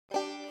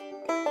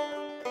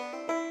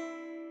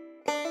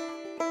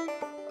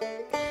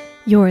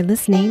You're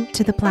listening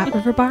to the Platte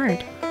River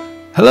Bard.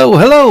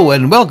 Hello,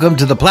 and welcome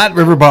to the Platte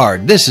River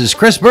Bard. This is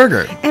Chris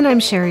Berger. And I'm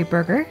Sherry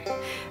Berger.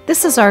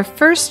 This is our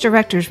first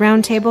Directors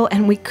Roundtable,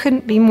 and we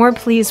couldn't be more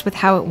pleased with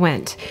how it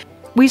went.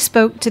 We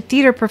spoke to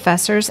theater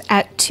professors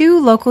at two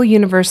local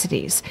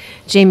universities,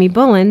 Jamie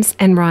Bullins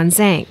and Ron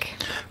Zank.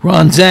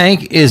 Ron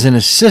Zank is an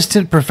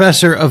assistant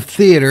professor of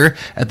theater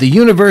at the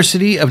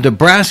University of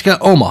Nebraska,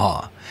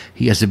 Omaha.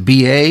 He has a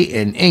BA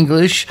in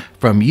English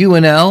from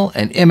UNL,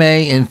 an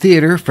MA in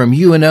theater from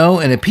UNO,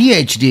 and a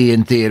PhD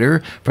in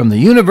theater from the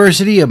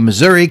University of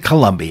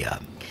Missouri-Columbia.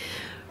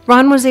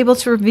 Ron was able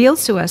to reveal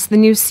to us the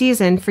new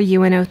season for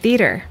UNO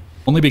Theater.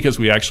 Only because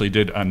we actually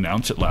did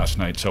announce it last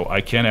night, so I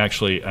can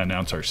actually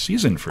announce our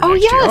season for Oh,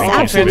 next year.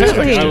 yes,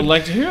 absolutely. I would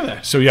like to hear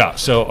that.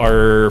 So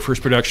our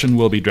first production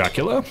will be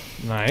Dracula.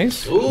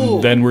 Nice.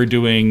 Then we're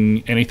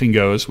doing Anything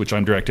Goes, which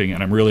I'm directing,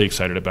 and I'm really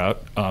excited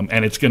about.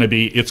 And it's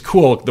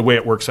cool the way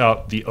it works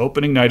out. The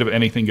opening night of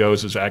Anything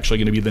Goes is actually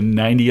going to be the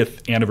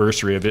 90th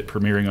anniversary of it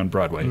premiering on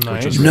Broadway.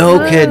 Nice. Which is No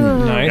kidding.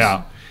 Nice.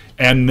 Yeah.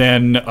 And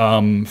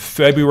then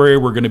February,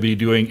 we're going to be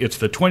it's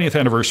the 20th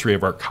anniversary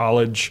of our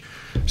college.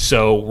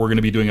 So we're going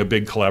to be doing a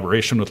big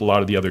collaboration with a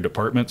lot of the other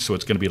departments. So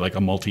it's going to be like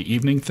a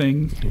multi-evening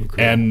thing.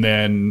 Okay. And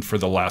then for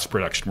the last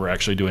production, we're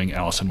actually doing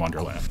Alice in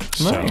Wonderland.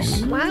 Nice.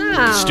 So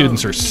Wow.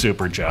 students are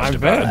super jazzed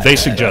about bet. it. They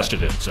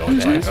suggested it. So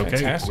it's like, okay,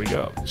 fantastic. here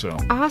we go. So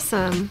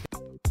Awesome.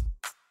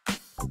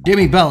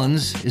 Jimmy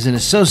Bullins is an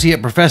associate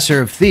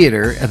professor of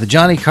theater at the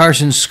Johnny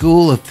Carson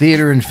School of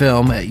Theater and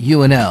Film at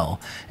UNL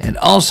and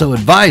also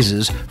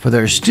advises for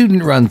their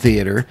student-run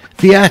theater,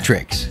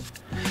 Theatrics.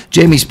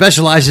 Jamie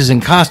specializes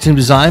in costume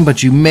design,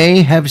 but you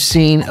may have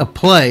seen a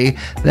play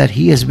that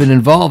he has been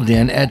involved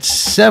in at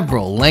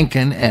several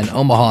Lincoln and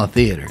Omaha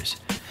theaters.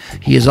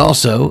 He is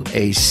also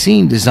a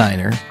scene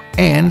designer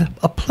and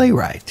a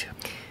playwright.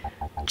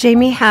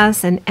 Jamie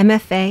has an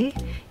MFA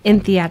in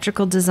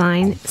theatrical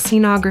design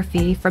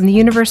scenography from the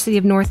University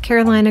of North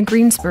Carolina,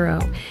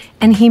 Greensboro,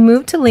 and he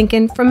moved to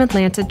Lincoln from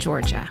Atlanta,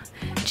 Georgia.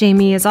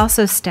 Jamie is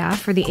also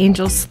staff for the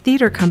Angels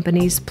Theater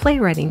Company's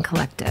playwriting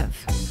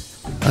collective.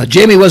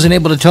 Jamie wasn't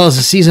able to tell us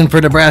the season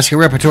for Nebraska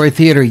Repertory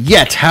Theater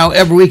yet.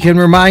 However, we can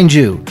remind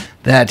you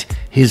that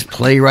his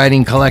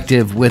playwriting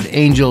collective with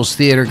Angels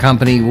Theater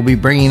Company will be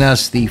bringing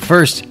us the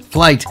First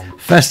Flight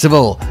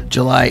Festival,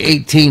 July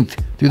 18th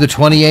through the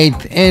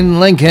 28th in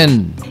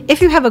Lincoln.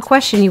 If you have a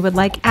question you would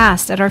like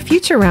asked at our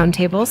future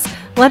roundtables,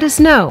 let us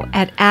know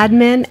at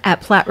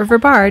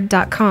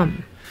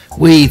admin@platteriverbard.com.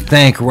 We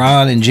thank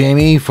Ron and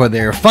Jamie for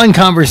their fun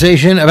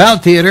conversation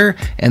about theater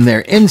and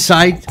their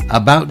insight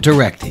about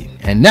directing.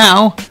 And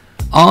now,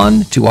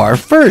 on to our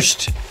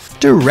first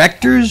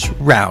Directors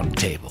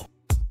Roundtable.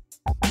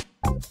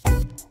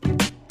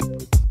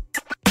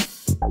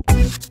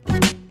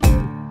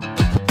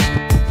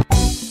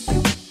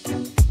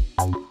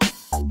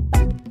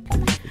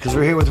 Because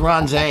we're here with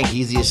Ron Zank.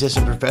 He's the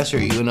assistant professor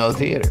at UNO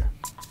Theater.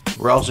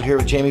 We're also here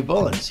with Jamie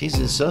Bullins. He's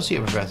an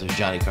associate professor at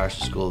Johnny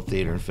Carson School of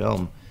Theater and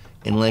Film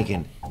in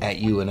Lincoln at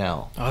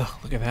UNL. Oh,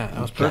 look at that.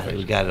 That was perfect.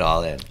 We got it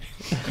all in.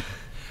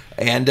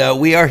 And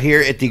we are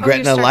here at the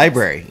Gretna starting?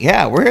 Library.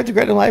 Yeah, we're here at the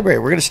Gretna Library.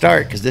 We're going to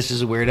start because this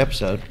is a weird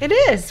episode. It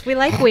is. We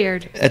like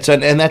weird.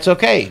 And that's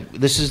okay.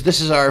 This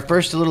is our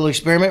first little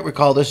experiment. We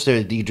call this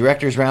the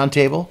Directors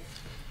Roundtable.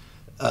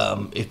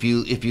 If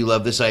you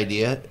love this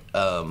idea,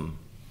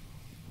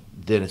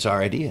 then it's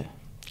our idea.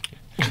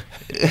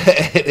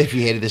 If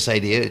you hated this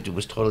idea, it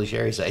was totally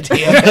Sherry's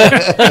idea.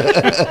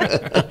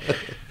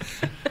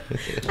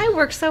 I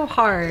work so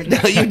hard.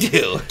 No, you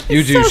do.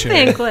 You do, So Sherry.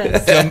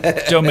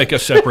 thankless. don't make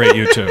us separate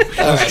you two.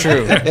 That's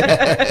true.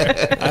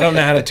 I don't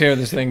know how to tear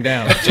this thing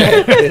down.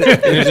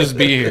 It'll just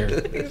be here.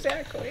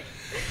 Exactly.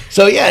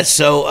 So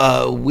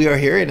we are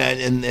here,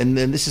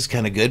 and this is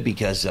kind of good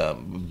because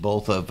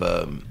both of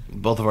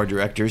our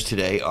directors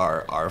today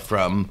are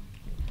from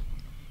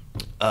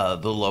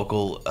the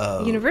local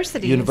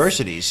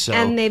universities. So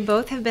And they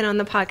both have been on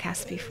the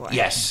podcast before.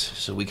 yes,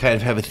 so we kind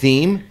of have a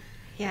theme.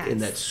 Yes.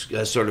 And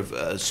that's sort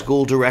of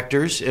school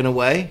directors in a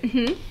way,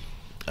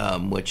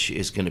 which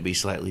is going to be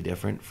slightly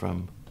different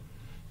from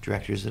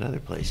directors at other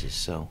places.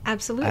 So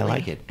Absolutely. I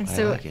like it. And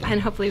I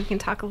hopefully we can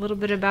talk a little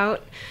bit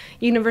about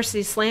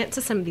university slant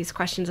to some of these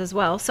questions as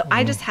well. So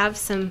I just have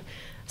some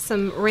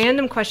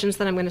random questions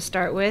that I'm going to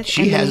start with.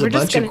 She and then has a we're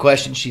just bunch of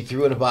questions she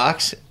threw in a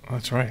box.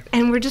 That's right.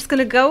 And we're just going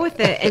to go with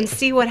it and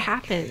see what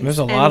happens. There's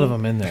a lot of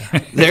them in there.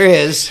 There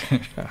is.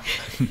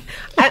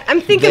 I'm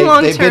thinking They've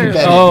long been term.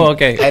 vetted. Oh,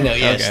 okay. I know.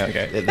 Yes.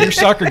 Okay. Your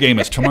soccer game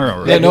is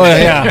tomorrow, right? Yeah, no,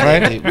 yeah,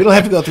 right? We don't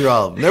have to go through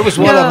all of them. There was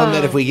one of No. them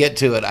that if we get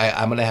to it,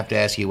 I'm going to have to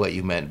ask you what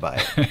you meant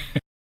by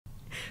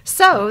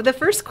So the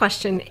first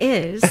question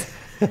is,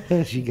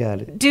 it. She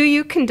got it. do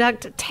you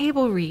conduct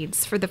table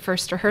reads for the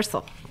first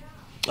rehearsal?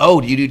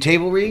 Oh, do you do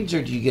table reads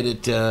or do you get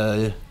it?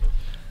 Do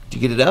you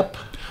get it up?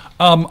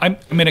 I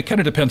mean, it kind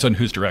of depends on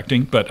who's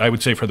directing, but I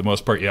would say for the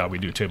most part, yeah, we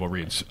do table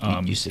reads.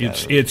 You sit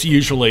out of it. It's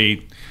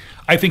usually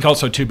I think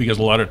also too, because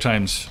a lot of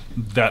times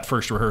that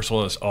first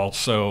rehearsal is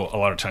also a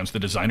lot of times the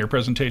designer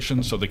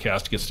presentation, so the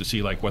cast gets to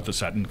see like what the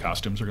set and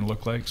costumes are going to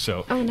look like.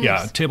 So nice.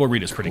 yeah, table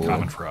read is pretty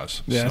common for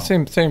us. Yeah,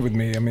 so. same with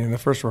me. I mean, the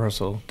first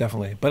rehearsal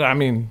definitely, but I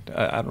mean,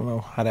 I don't know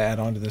how to add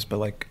on to this, but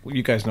like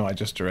you guys know, I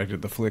just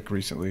directed the flick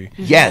recently.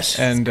 Yes.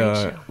 And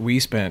we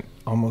spent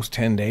almost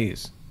 10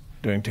 days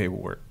doing table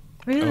work.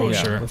 Really? Oh,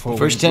 sure.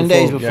 First 10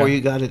 days before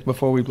you got it.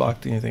 Before we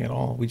blocked anything at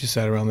all, we just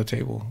sat around the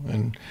table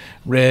and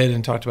read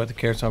and talked about the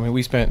characters. I mean,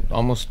 we spent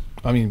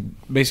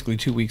basically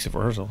 2 weeks of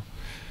rehearsal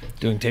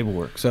doing table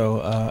work.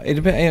 So it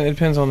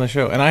depends on the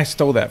show. And I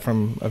stole that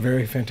from a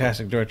very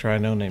fantastic director I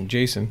know named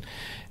Jason,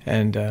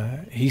 and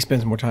he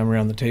spends more time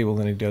around the table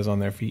than he does on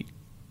their feet.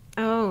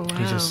 Oh, wow.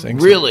 He just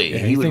thinks Really? he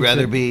He would thinks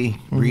rather that- be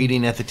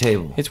reading at the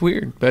table. It's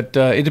weird, but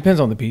it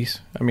depends on the piece.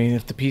 I mean,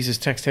 if the piece is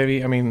text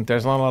heavy, I mean,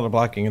 there's not a lot of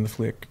blocking in the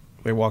flick.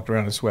 They walked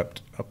around and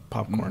swept up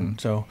popcorn.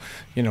 So,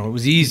 it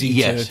was easy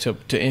Yes. to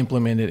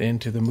implement it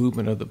into the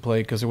movement of the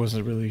play because there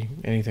wasn't really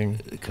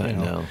anything.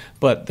 No.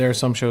 But there are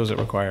some shows that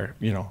require,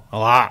 a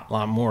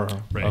lot more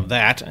Right. of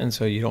that, and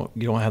so you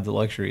don't have the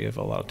luxury of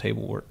a lot of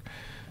table work.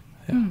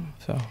 Yeah.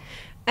 So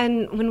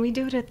And when we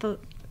do it at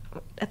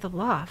the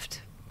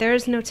loft, there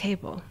is no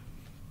table.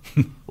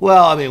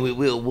 Well, I mean,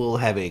 we'll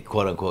have a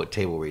quote unquote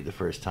table read the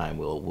first time.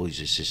 We'll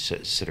just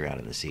sit around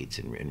in the seats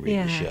and read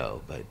Yeah. the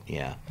show. But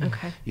yeah,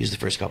 Okay. use the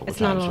first couple It's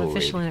of not times. all we'll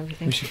official read. and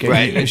everything. we should get,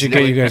 Right. we should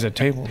get you guys a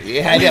table.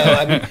 Yeah, I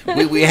know. I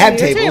mean, we have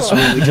Your tables.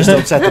 table. We just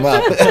don't set them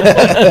up.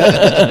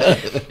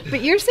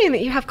 But you're saying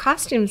that you have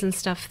costumes and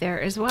stuff there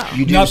as well.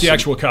 You do Not the some-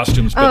 actual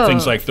costumes, but Oh.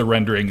 things like the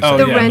renderings Oh,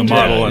 and yeah. the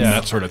model and Yeah.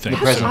 that sort of thing. the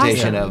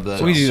presentation awesome. of the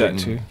So we do that certain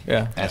too.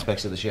 Yeah.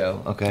 aspects of the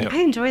show. Okay. I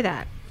enjoy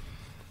that.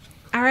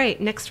 All right,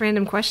 next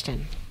random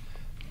question.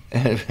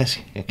 Okay.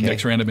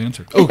 Next random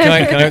answer. Oh, can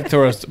I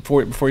throw us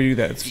before you do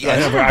that?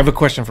 Yes. I have a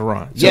question for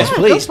Ron. Yes, Yeah,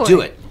 please go for do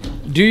it.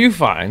 it. Do you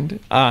find,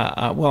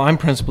 well, I'm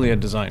principally a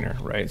designer,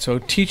 right? So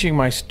teaching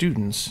my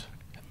students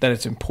that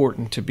it's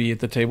important to be at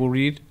the table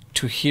read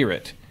to hear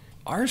it.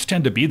 Ours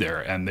tend to be there,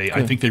 and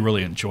I think they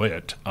really enjoy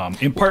it.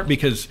 In part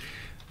because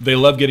they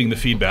love getting the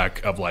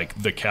feedback of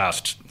like the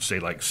cast, say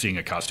like seeing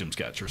a costume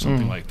sketch or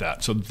something like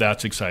that. So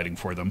that's exciting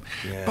for them.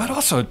 Yeah. But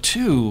also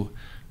too,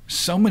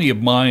 so many of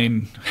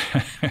mine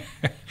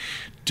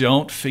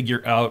don't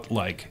figure out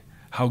like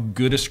how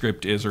good a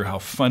script is or how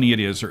funny it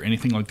is or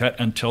anything like that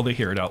until they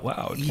hear it out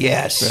loud.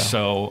 Yes.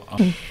 So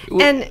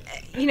And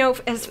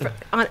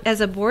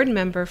as a board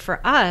member for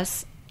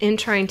us in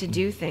trying to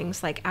do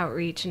things like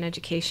outreach and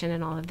education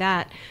and all of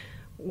that,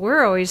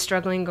 we're always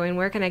struggling going,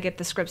 where can I get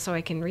the script so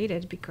I can read it?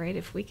 It'd be great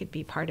if we could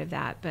be part of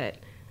that. But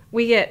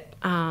we get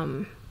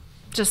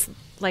just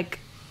like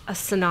a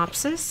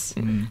synopsis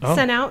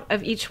sent out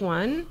of each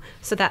one,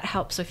 so that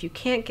helps. So if you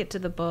can't get to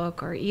the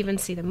book or even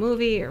see the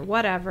movie or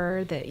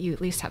whatever, that you at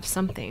least have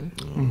something,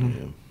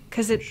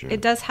 because it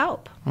does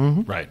help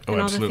right. Oh, in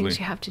all the absolutely. things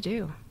you have to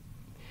do.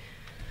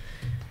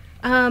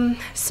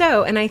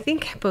 So, and I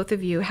think both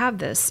of you have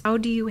this. How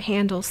do you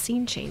handle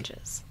scene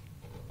changes?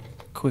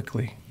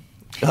 Quickly.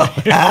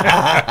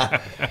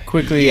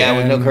 Quickly. Yeah,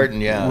 with no and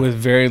curtain, yeah. With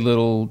very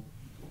little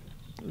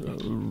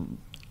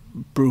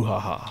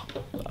brouhaha.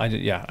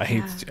 I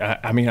hate.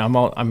 I mean,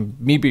 I'm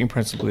me being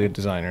principally a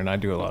designer, and I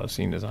do a lot of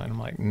scene design. I'm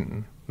like,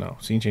 no,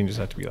 scene changes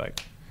have to be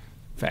like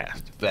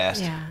fast.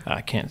 Fast. Yeah. I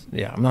can't.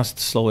 Yeah, I'm not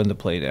slowing the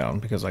play down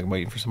because I'm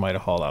waiting for somebody to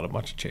haul out a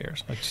bunch of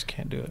chairs. I just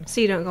can't do it.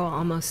 So you don't go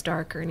almost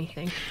dark or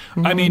anything.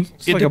 I mean,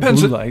 It's it like a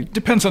depends. blue light.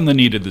 Depends on the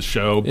need of the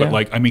show, but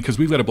Yeah. because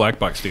we've got a black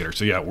box theater,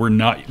 so yeah,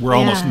 we're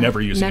almost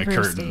never using never a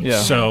curtain. stage. Yeah.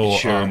 So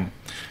Sure.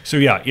 so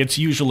yeah, it's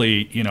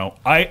usually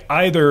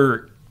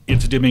either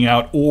it's dimming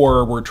out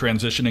or we're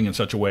transitioning in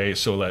such a way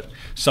so that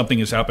something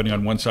is happening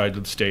on one side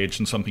of the stage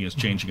and something is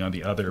changing on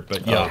the other.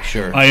 But yeah, Oh,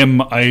 sure.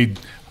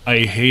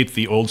 I hate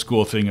the old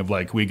school thing of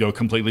like we go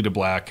completely to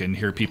black and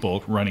hear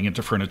people running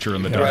into furniture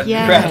in the dark,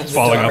 Yes.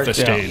 falling off the Yeah.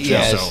 stage.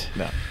 Yes.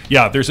 So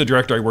yeah, there's a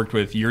director I worked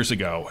with years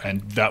ago, and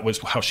that was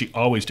how she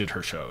always did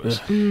her shows.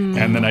 And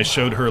then I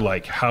showed her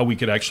like how we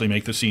could actually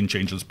make the scene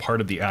changes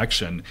part of the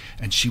action,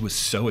 and she was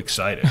so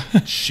excited.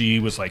 She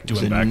was like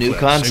doing a backflips. new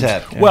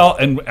concept. Well,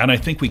 and I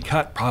think we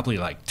cut probably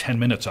like 10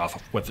 minutes off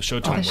of what the show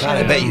time was. God,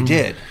 I bet you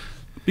did.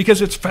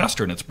 Because it's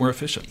faster and it's more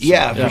efficient. So-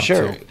 Yeah, for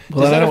sure.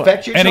 Well, Does that I don't-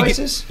 affect your and it-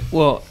 choices?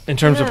 Well, in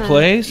terms of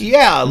plays,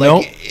 Yeah, like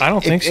Nope, I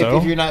don't think if so.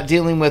 If you're not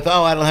dealing with,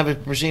 I don't have a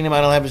proscenium, I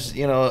don't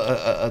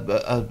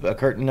have a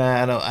curtain,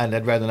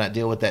 I'd rather not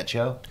deal with that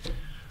show.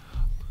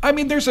 I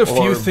mean, there's a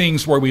few Or-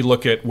 things where we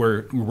look at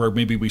where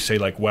maybe we say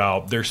like,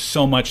 wow, there's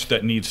so much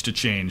that needs to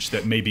change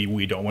that maybe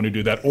we don't want to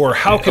do that, or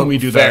how can we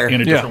do fair. that in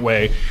a different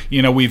way?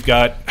 We've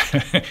got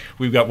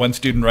we've got one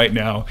student right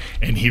now,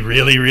 and he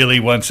really, really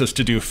wants us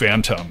to do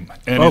Phantom,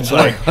 and it's boy.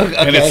 like, Okay.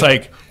 and it's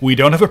like we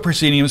don't have a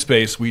proscenium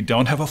space, we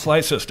don't have a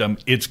flight system.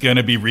 It's going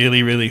to be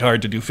really, really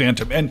hard to do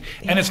Phantom, and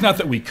it's not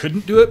that we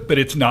couldn't do it, but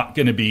it's not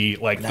going to be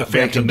like the Not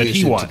very Phantom that he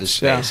conducive wants. to the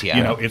space,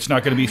 yeah. It's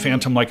not going to be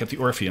Phantom like at the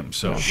Orpheum.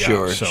 So yeah,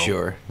 Sure, so,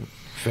 sure.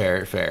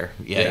 Fair.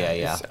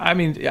 Yeah. I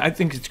mean, I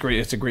think it's great.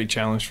 It's a great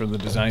challenge for the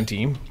design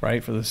team,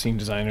 right? For the scene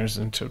designers,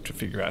 and to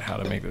figure out how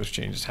to make those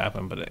changes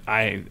happen. But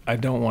I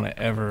don't want to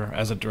ever,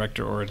 as a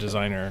director or a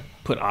designer,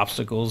 put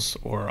obstacles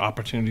or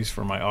opportunities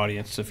for my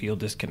audience to feel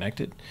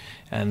disconnected.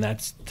 And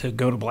that's to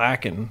go to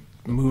black and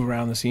move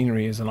around the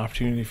scenery is an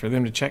opportunity for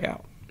them to check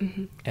out.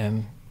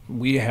 And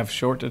we have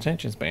short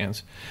attention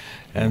spans.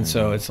 And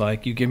so it's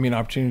like, you give me an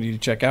opportunity to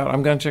check out,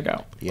 I'm going to check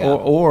out. Yeah.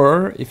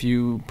 Or if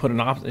you put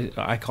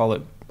I call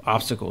it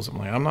obstacles. I'm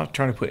like, I'm not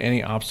trying to put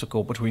any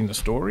obstacle between the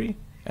story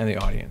and the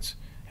audience.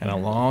 And a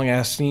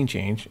long-ass scene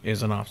change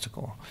is an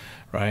obstacle,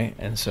 right?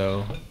 And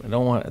so I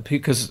don't want,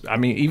 because, I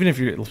mean, even if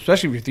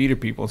especially if you're theater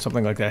people and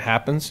something like that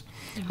happens,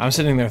 I'm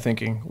sitting there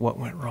thinking, what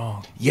went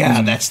wrong?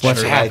 Yeah, that's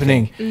what's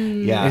happening.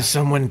 Yeah. Is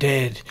someone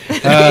dead?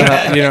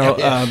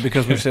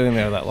 Because we're sitting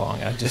there that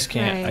long. I just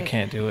can't. I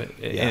can't do it.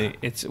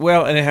 It's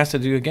and it has to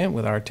do again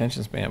with our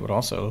attention span, but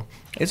also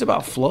it's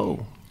about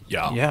flow.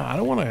 Yeah. I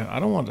don't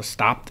want to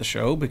stop the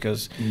show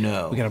because we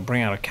got to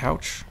bring out a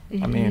couch.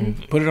 I mean,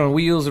 put it on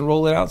wheels and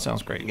roll it out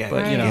sounds great. Yeah,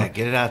 but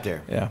get it out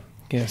there. Yeah.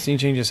 Scene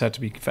changes have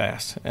to be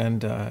fast, and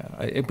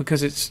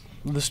because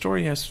the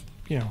story has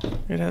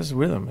it has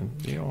rhythm,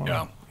 and you don't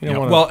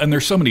want Well, and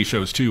there's so many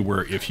shows too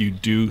where if you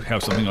do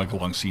have something like a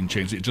long scene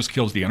change, it just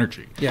kills the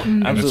energy. Yeah,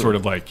 and absolutely. it's sort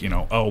of like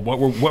what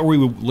were we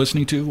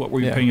listening to? What were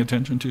you paying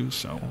attention to?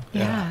 So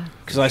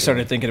because I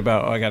started thinking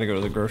about I got to go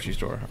to the grocery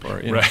store, or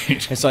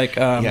right. It's like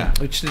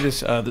which is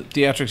the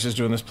Theatrics is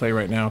doing this play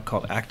right now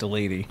called Act a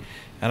Lady,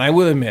 and I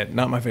will admit,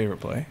 not my favorite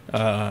play.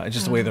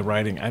 Just the way the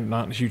writing, I'm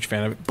not a huge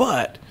fan of it,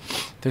 but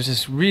there's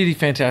this really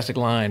fantastic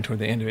line toward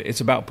the end of it.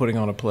 It's about putting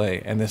on a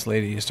play, and this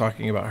lady is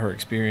talking about her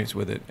experience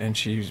with it, and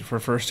she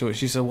refers to it.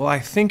 She said, well, I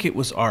think it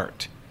was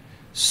art,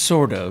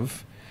 sort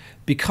of,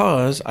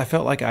 because I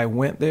felt like I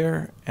went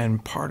there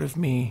and part of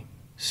me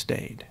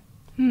stayed.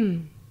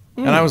 And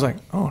I was like,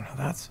 oh, no,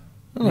 that's...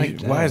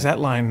 why is that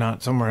line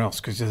not somewhere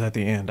else? Because it's at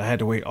the end. I had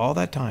to wait all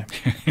that time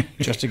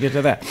just to get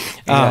to that.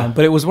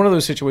 But it was one of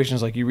those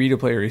situations like you read a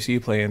play or you see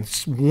a play and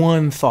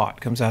one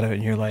thought comes out of it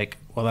and you're like,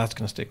 well, that's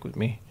going to stick with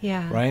me.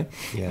 Yeah. Right?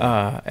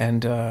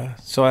 Yeah.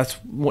 So that's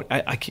what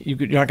you're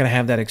not going to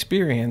have that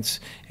experience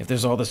if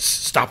there's all this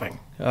stopping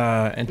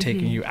and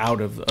taking you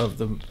out of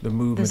the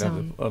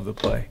movement of the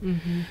play.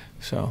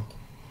 So.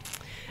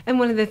 And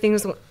one of the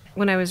things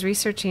when I was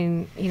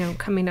researching,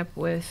 coming up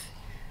with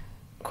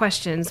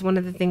questions, one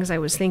of the things I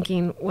was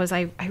thinking was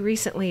I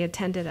recently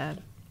attended a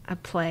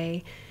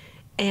play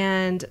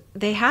and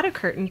they had a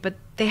curtain, but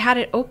they had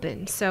it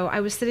open. So I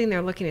was sitting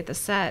there looking at the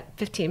set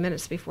 15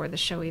 minutes before the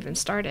show even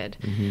started.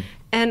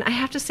 And I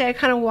have to say, I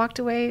kind of walked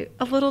away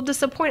a little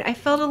disappointed. I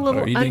felt a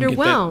little you didn't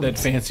underwhelmed. Get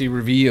that fancy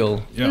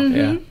reveal.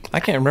 Yeah. I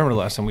can't remember the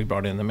last time we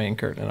brought in the main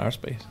curtain in our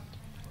space.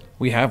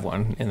 We have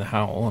one in the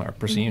Howl, our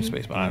Perceive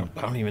space, but I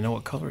don't even know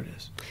what color it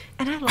is.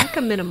 And I like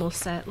a minimal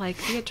set, like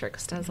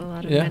Theatrics does a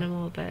lot of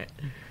minimal, but...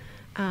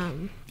 I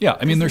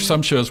mean, there's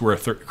some shows where a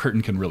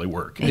curtain can really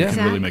work and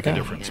can really make a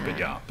difference. But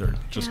they're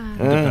just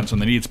depends on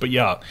the needs. But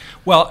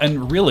well,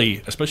 and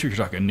really, especially if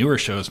you're talking newer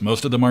shows,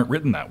 most of them aren't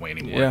written that way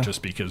anymore.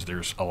 Just because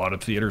there's a lot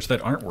of theaters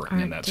that aren't working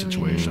in that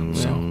situation.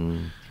 So.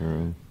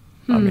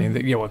 I mean,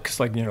 because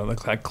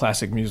the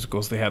classic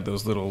musicals, they had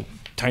those little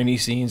tiny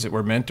scenes that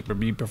were meant to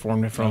be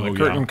performed in front of the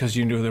curtain because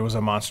you knew there was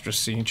a monstrous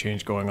scene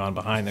change going on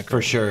behind the curtain.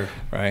 For sure.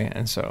 Right?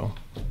 And so,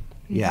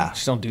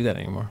 just don't do that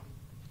anymore.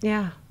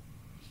 Yeah.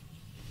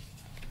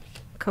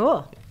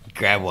 Cool.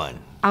 Grab one.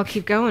 I'll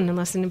keep going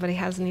unless anybody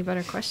has any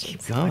better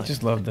questions. I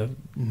just love the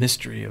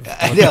mystery of what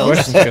the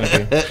question's going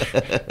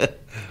to be.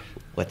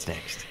 What's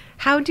next?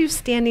 How do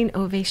standing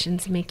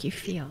ovations make you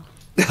feel?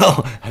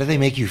 How do they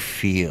make you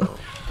feel?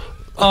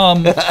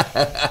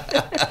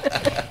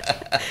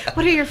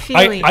 What are your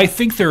feelings? I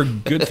think there are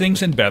good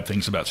things and bad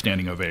things about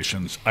standing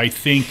ovations. I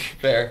think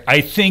they're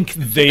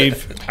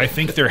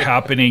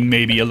happening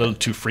maybe a little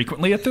too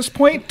frequently at this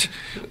point.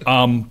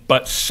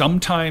 But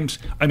sometimes,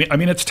 I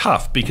mean, it's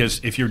tough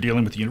because if you're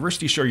dealing with a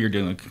university show, you're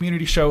dealing with a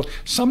community show.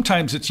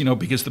 Sometimes it's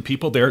because the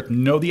people there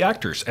know the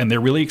actors and they're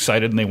really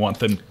excited and they want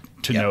them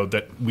to know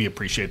that we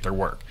appreciate their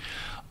work.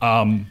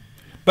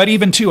 But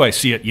even too, I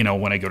see it,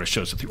 when I go to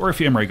shows at the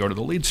Orpheum or I go to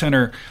the Lead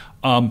Center.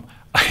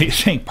 I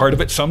think part of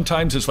it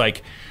sometimes is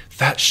like,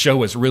 that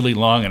show is really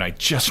long and I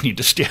just need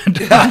to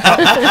stand up.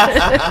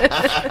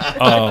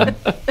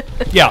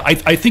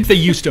 I think they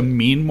used to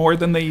mean more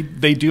than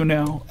they do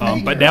now.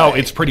 But now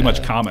it's pretty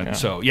much common. Yeah.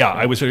 So,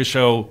 I was at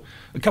a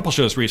couple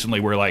shows recently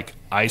where like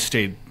I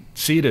stayed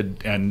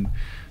seated and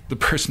the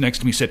person next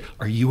to me said,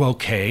 "Are you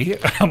okay?"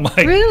 I'm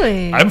like,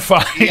 "Really? I'm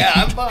fine. Yeah,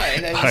 I'm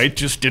fine. I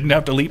just didn't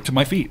have to leap to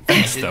my feet."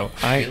 Thanks, though.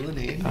 I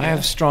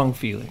have strong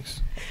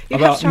feelings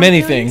about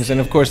many things, and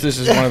of course, this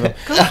is one of them.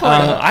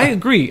 I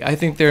agree. I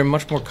think they're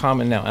much more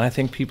common now, and I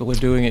think people are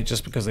doing it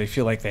just because they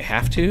feel like they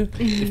have to.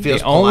 It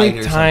feels the only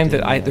polite time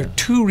that there are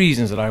two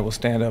reasons that I will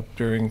stand up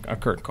during a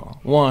curtain call.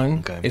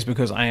 One is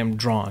because I am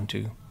drawn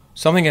to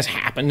something has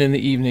happened in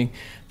the evening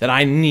that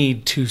I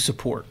need to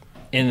support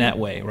in that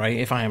way, right?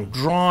 If I am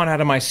drawn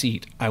out of my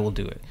seat, I will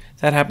do it.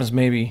 That happens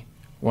maybe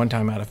one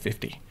time out of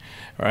 50,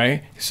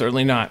 right?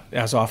 Certainly not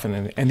as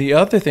often. And the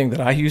other thing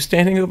that I use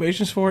standing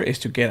ovations for is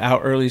to get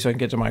out early so I can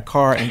get to my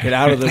car and get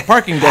out of the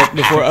parking deck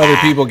before other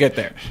people get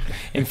there.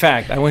 In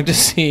fact, I went to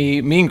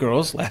see Mean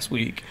Girls last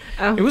week.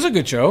 Oh. It was a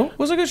good show.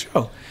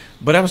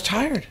 But I was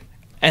tired.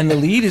 And the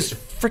lead is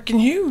freaking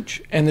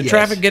huge. And the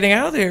traffic getting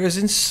out of there is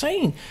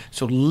insane.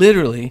 So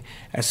literally,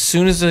 as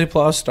soon as the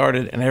applause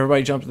started and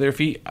everybody jumped to their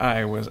feet,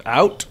 I was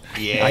out.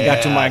 Yes. I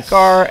got to my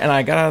car and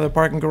I got out of the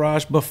parking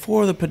garage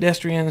before the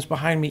pedestrians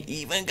behind me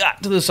even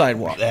got to the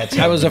sidewalk.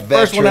 I was the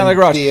first one out of the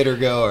garage. Theater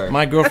goer.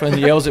 My girlfriend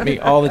yells at me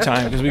all the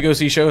time because we go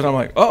see shows. And I'm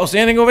like, oh,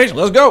 standing ovation,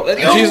 let's go.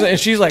 And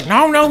she's like,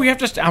 no, we have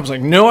to stay. I was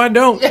like, no, I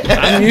don't.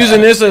 I'm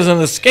using this as an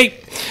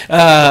escape.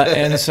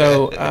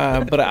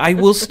 But I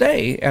will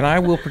stay and I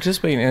will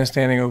participate in a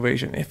standing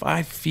ovation if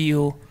I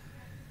feel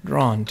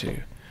drawn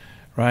to,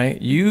 right?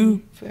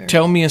 You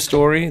tell me a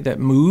story that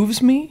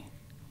moves me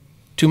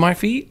to my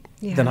feet,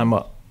 then I'm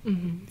up.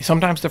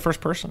 Sometimes the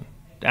first person.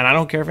 And I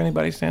don't care if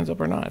anybody stands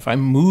up or not. If I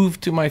move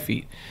to my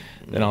feet,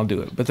 then I'll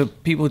do it. But the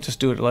people who just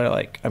do it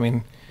like, I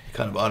mean...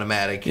 Kind of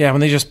automatic. Yeah,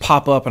 when they just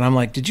pop up and I'm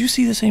like, did you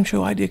see the same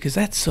show I did? Because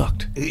that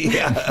sucked.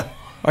 Yeah.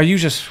 Are you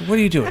just, what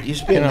are you doing? You're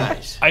just being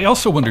nice. I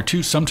also wonder,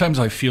 too, sometimes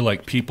I feel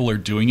like people are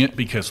doing it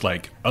because,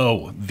 like,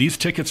 oh, these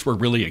tickets were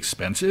really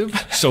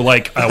expensive, so,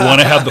 like, I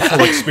want to have the full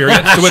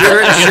experience. So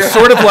it's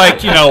sort of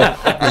like, you know,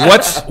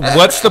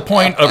 what's the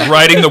point of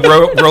riding the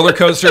roller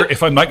coaster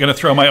if I'm not going to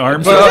throw my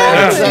arms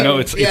up? You know,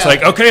 it's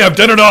like, okay, I've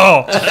done it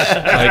all.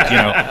 Like, you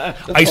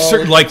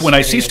know, like, when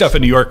I see stuff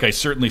in New York, I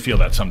certainly feel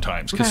that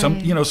sometimes. Because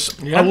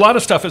a lot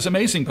of stuff is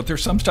amazing, but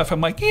there's some stuff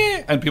I'm like,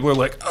 and people are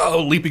like,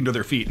 oh, leaping to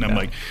their feet, and I'm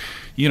like...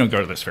 You don't go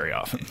to this very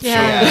often.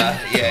 Yeah.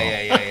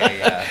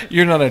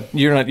 You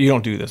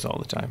don't do this all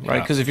the time,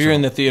 right? Because if you're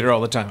in the theater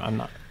all the time, I'm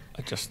not.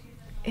 I just.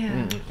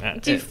 Do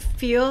you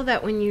feel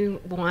that when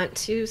you want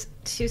to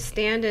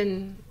stand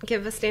and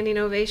give a standing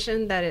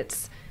ovation that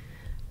it's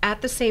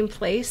at the same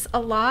place a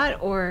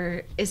lot,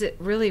 or is it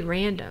really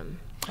random?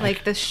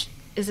 Like is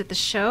it the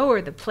show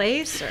or the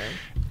place or?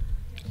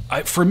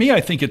 For me, I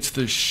think it's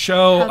the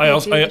show.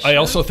 I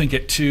also think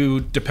it too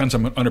depends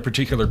on a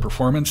particular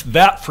performance.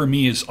 That for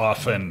me is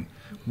often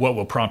what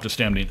will prompt a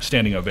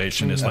standing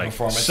ovation. Is like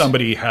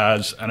somebody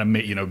has did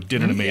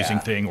an amazing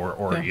thing,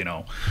 or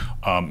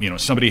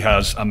somebody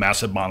has a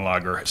massive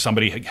monologue, or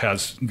somebody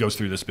goes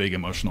through this big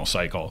emotional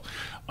cycle.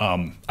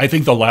 I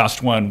think the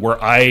last one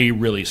where I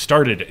really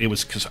started, it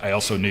was because I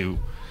also knew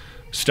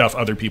stuff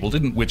other people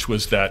didn't, which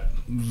was that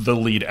the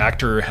lead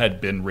actor had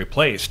been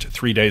replaced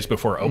 3 days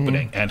before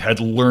opening and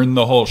had learned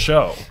the whole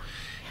show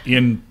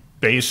in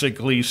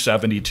basically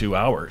 72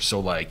 hours. So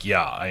like,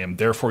 I am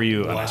there for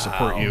you and I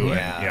support you.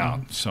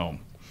 So.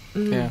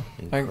 Yeah.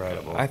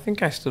 Incredible. I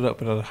think I stood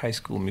up at a high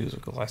school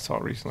musical I saw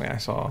recently. I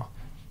saw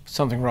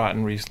Something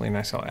Rotten recently, and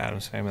I saw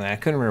Adam's Family. I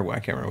can't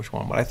remember which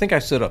one, but I think I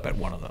stood up at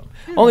one of them.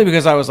 Only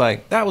because I was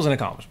like, that was an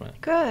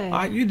accomplishment.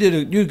 Good. You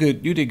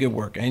did good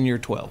work, and you're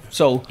 12.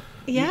 So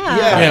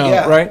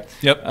Yeah. Right?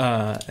 Yep.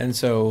 And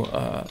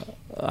so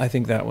I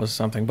think that was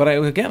something. But I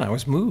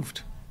was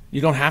moved.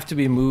 You don't have to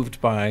be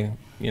moved by,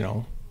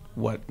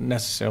 what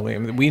necessarily. I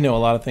mean, we know a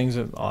lot of things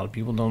that a lot of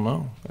people don't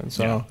know. And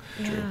so.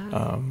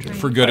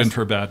 For good and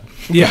for bad.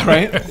 Yeah,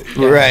 right?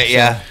 Right,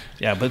 yeah.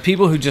 Yeah, but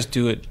people who just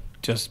do it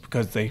just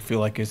because they feel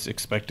like it's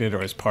expected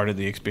or as part of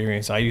the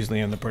experience, I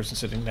usually am the person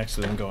sitting next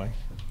to them going,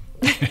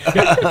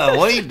 what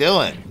are you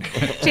doing?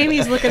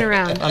 Jamie's looking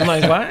around. I'm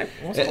like, what?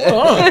 What's going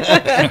on?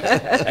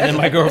 And then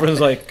my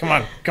girlfriend's like, come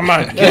on. Come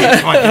on,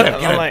 get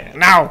I'm like,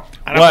 no,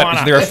 I don't want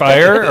Is there a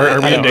fire, or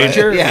are we in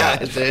danger?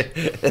 Yeah.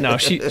 No,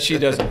 she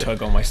doesn't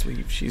tug on my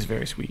sleeve. She's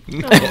very sweet.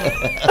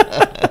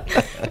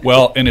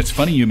 Well, and it's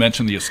funny you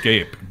mentioned the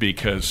escape,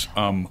 because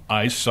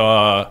I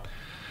saw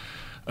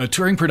a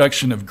touring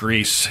production of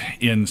Grease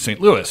in St.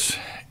 Louis,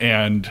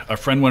 and a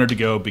friend wanted to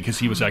go because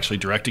he was actually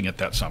directing it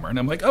that summer. And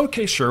I'm like,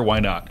 okay, sure, why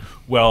not?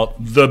 Well,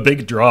 the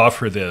big draw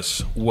for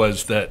this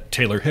was that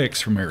Taylor Hicks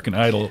from American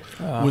Idol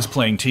was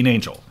playing Teen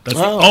Angel. That's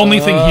the only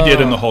thing he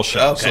did in the whole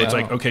show. Okay. So it's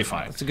like, okay,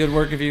 fine. It's a good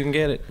work if you can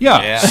get it.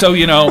 Yeah. So,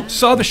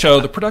 saw the show.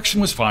 The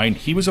production was fine.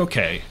 He was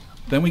okay.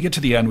 Then we get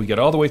to the end. We get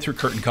all the way through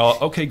curtain call.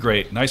 Okay,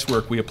 great. Nice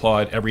work. We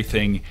applaud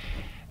everything.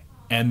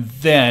 And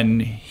then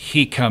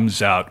he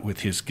comes out with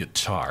his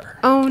guitar.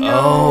 Oh, no.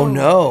 Oh,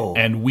 no.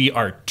 And we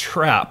are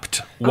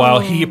trapped while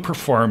he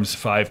performs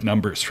 5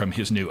 numbers from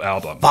his new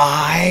album.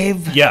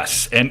 5?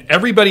 Yes. And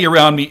everybody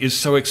around me is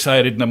so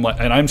excited. And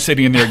I'm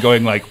sitting in there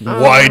going like,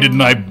 why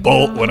didn't I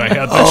bolt when I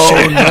had this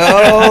shit?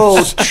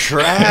 Oh, no.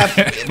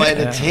 Trapped by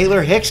the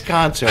Taylor Hicks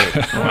concert.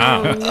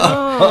 Wow.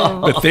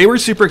 No. But they were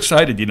super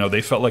excited.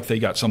 They felt like they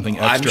got something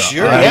I'm extra.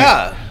 sure,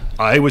 yeah.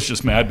 I was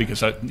just mad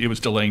because it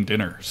was delaying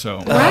dinner. So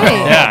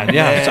Right.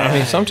 Yeah. So, I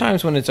mean,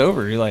 sometimes when it's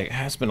over, you're like,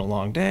 it's been a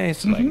long day.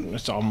 It's like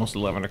it's almost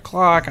 11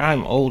 o'clock.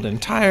 I'm old and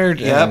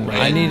tired. And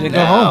I need to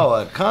go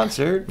home. A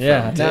concert from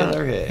Yeah.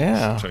 Taylor Hicks.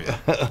 Yeah. So,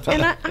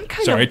 And I'm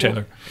kind sorry, of...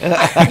 Taylor.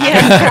 Yeah,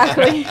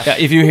 exactly. Yeah.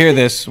 If you hear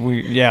this,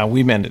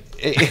 we meant it.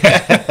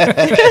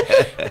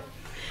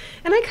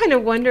 And I kind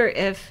of wonder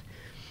if,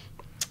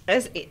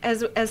 as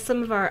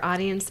some of our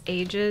audience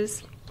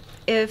ages,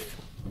 if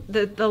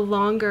the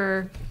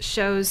longer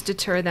shows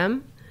deter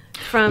them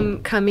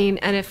from coming,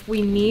 and if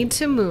we need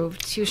to move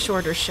to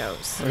shorter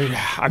shows.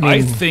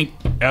 I think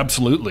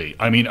absolutely.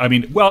 I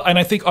mean, well, and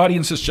I think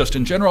audiences just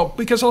in general,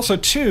 because also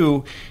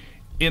too,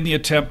 in the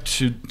attempt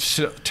to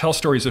tell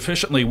stories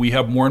efficiently, we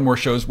have more and more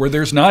shows where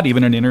there's not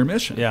even an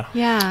intermission.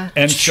 Yeah.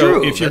 And It's so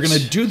true. if you're going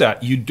to do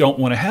that, you don't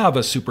want to have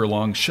a super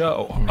long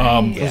show.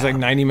 It's like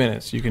 90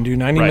 minutes. You can do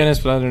 90 Right.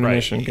 minutes without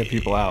intermission, Right. get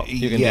people out.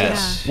 You can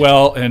Yes.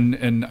 Well,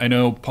 and I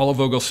know Paula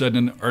Vogel said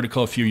in an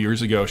article a few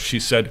years ago, she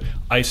said,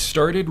 I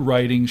started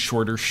writing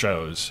shorter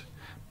shows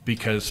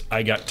because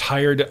I got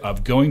tired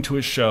of going to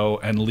a show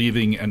and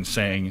leaving and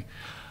saying,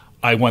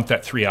 I want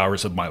that 3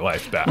 hours of my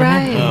life back.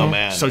 Right. Oh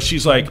man. So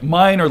she's like,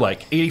 mine are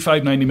like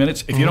 85, 90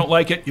 minutes. If you don't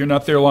like it, you're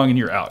not there long and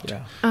you're out.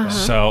 Yeah.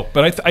 So,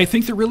 but I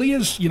think there really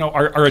is,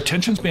 our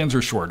attention spans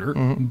are shorter,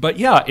 but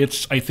yeah,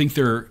 I think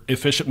there are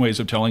efficient ways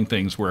of telling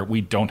things where we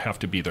don't have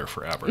to be there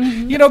forever.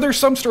 There's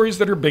some stories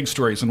that are big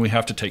stories and we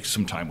have to take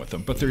some time with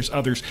them, but there's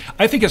others.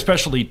 I think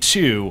especially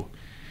too,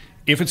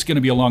 if it's going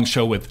to be a long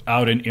show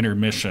without an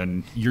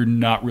intermission, you're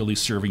not really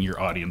serving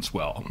your audience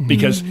well.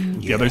 Because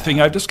the other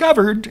thing I've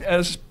discovered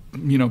as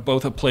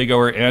both a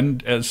playgoer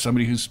and as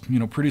somebody who's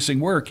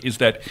producing work is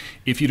that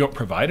if you don't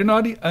provide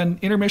an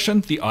intermission,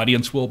 the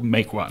audience will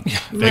make one.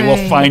 They will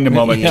Right. find a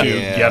moment to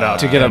Yeah. get out,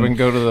 to get up and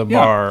go to the Yeah.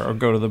 bar or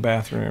go to the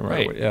bathroom.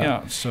 Right.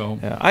 Yeah. So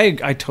Yeah, I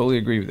totally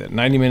agree with that.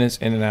 90 minutes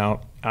in and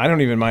out. I don't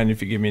even mind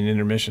if you give me an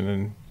intermission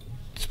and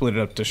split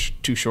it up to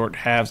two short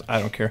halves. I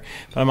don't care.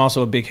 But I'm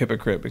also a big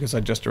hypocrite because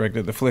I just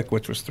directed The Flick,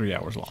 which was 3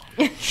 hours long.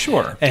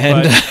 sure,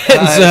 And, but,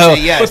 and so,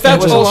 yes, but that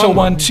that's was a also long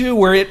one too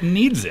where it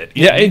needs it.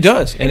 yeah, it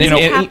does. And It's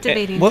it-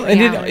 captivating well, 3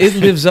 and hours. it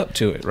lives up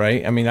to it,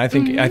 right? I mean, I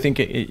think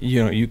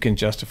you can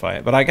justify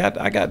it. But I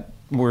got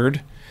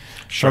word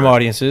from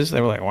audiences. They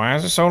were like, "Why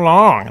is it so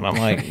long?" And I'm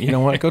like, "You know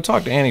what? Go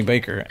talk to Annie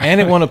Baker,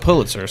 and it won a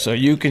Pulitzer, so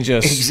you can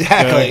just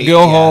Exactly. go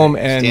Yeah. home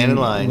Stand in and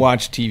line.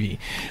 watch TV."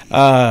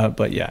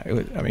 But yeah,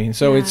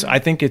 so Yeah. I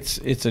think it's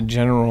a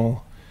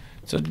general,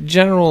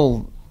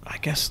 I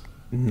guess,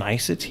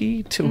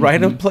 nicety to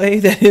write a play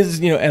that is,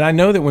 and I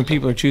know that when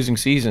people are choosing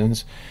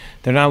seasons,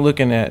 they're not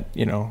looking at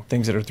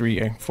things that are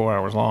 3-4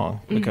 hours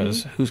long,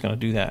 because who's going to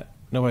do that?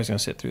 Nobody's going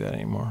to sit through that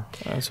anymore.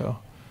 So.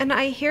 And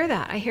I hear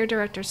that. I hear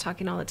directors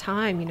talking all the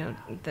time,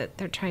 that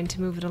they're trying to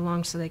move it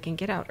along so they can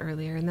get out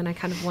earlier. And then I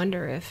kind of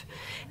wonder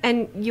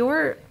and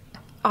your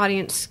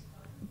audience,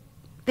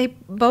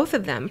 both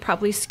of them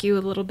probably skew a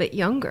little bit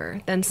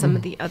younger than some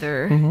of the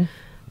other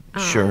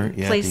Sure, yeah, at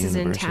the places in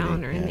university,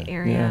 town or in the yeah.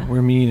 area. Yeah,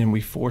 we're mean and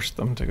we force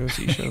them to go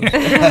see shows.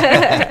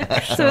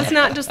 So it's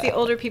not just the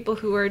older people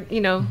who are,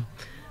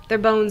 their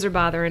bones are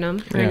bothering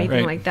them or Yeah. anything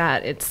Right. like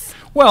that. It's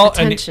And,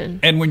 attention.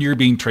 when you're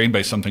being trained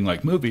by something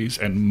like movies,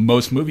 and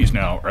most movies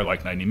now are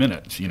like 90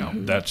 minutes,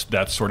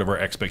 that's sort of our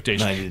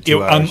expectation. 90 to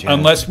 2 hours, yeah.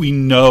 Unless we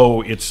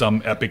know it's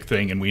some epic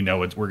thing and we know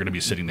we're going to be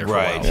sitting there for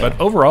Right. a while.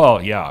 But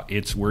overall, yeah,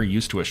 we're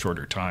used to a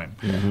shorter time.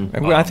 And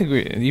I think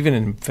even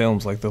in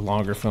films, like the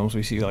longer films,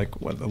 we see like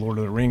the Lord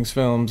of the Rings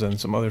films and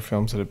some other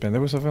films that have been.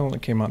 There was a film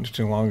that came out not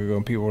too long ago,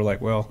 and people were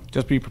like, "Well,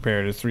 just be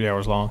prepared. It's 3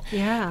 hours long."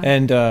 Yeah.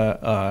 And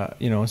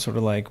it's sort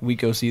of like we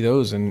go see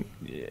those, and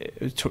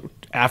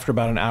after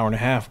about an hour and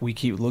a half, we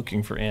keep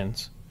looking for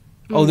ends.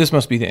 Oh, this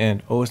must be the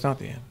end. Oh, it's not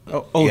the end.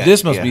 Oh, Yeah,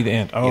 this must yeah, be the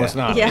end. Oh, yeah. it's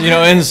not. Yeah.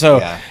 And so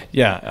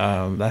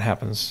Yeah. that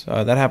happens.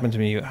 That happened to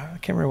me. I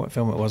can't remember what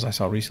film it was I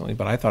saw recently,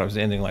 but I thought it was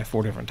ending like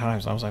 4 different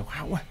times. And I was like,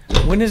 wow,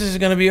 when is this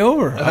going to be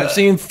over? I've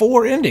seen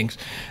 4 endings.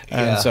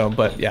 And Yeah. so,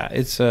 but yeah,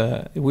 it's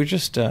we're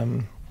just I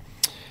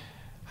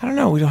don't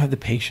know. We don't have the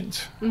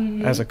patience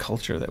as a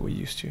culture that we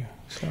used to.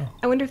 So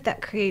I wonder if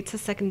that creates a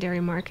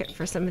secondary market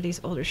for some of these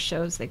older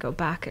shows. They go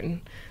back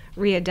and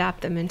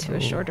readapt them into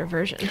a shorter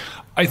version.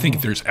 I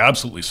think there's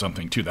absolutely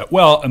something to that.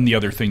 Well, and the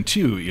other thing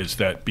too is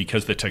that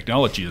because the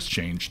technology has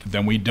changed,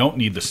 then we don't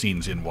need the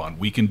scenes in one.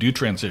 We can do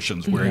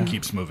transitions where it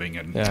keeps moving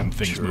and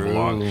things move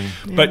along.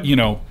 But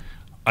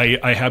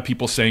I have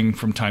people saying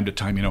from time to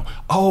time,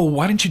 oh,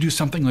 why didn't you do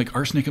something like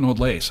Arsenic and Old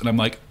Lace? And I'm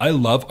like, I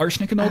love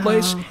Arsenic and Old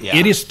Lace. Yeah.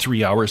 It is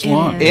 3 hours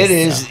long. It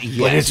is,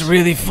 but it's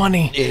really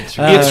funny. It's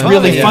It's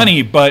really yeah.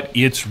 funny, but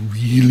it's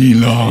really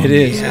long. It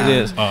is. Yeah. It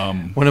is.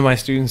 One of my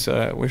students,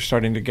 we're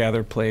starting to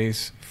gather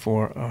plays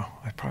for.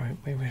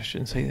 Maybe I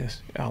shouldn't say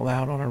this out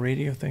loud on a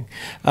radio thing,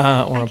 or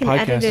a can podcast.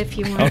 edit it if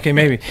you want. Okay,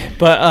 maybe.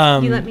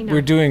 But You let me know.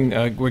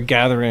 we're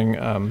gathering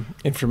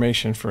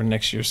information for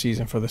next year's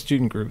season for the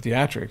student group,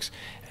 theatrics,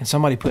 and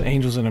somebody put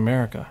Angels in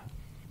America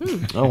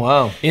Oh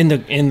wow. in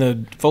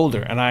the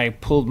folder, and I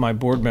pulled one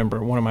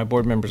of my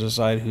board members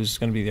aside, who's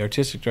going to be the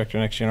artistic director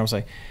next year, and I was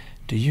like,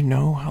 "Do you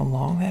know how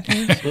long that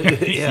is?"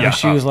 Yeah. And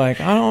she was like,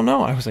 "I don't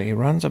know." I was like, "It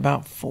runs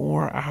about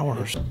 4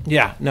 hours."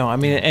 Yeah, no, I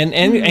mean, and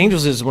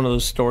Angels is one of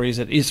those stories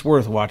that it's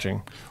worth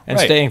watching and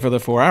Right. staying for the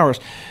 4 hours.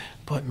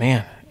 But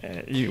man,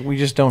 we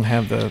just don't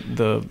have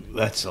the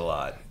That's a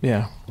lot.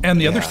 yeah. And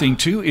the other Yeah. thing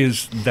too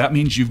is that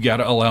means you've got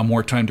to allow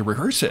more time to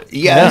rehearse it.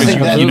 Yeah, Because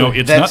that's-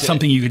 it's that's not it.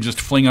 something you can just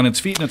fling on its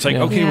feet and it's like,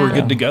 okay, we're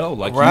good to go.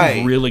 Like Right.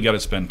 you've really got to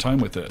spend time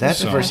with it. That's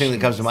So- the first thing that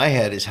comes to my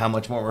head is how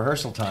much more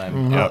rehearsal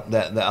time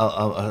that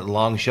a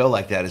long show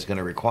like that is going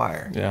to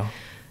require. Yeah.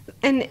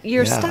 And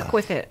you're Yeah. stuck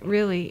with it,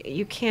 really.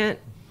 You can't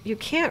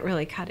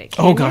really cut it.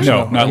 Oh can gosh, you?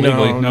 No, not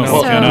legally. No, So,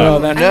 you cannot. No,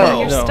 that- no,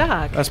 you're no.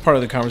 stuck. That's part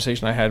of the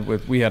conversation I had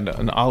with. We had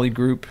an Ollie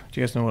group. Do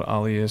you guys know what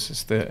Ollie is?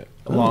 It's the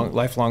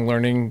lifelong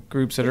learning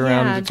groups that are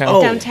around Yeah, the town.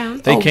 Oh.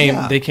 downtown.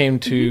 They came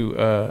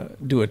to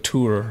do a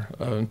tour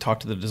and talk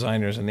to the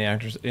designers and the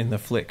actors in the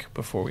flick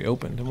before we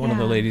opened. And one of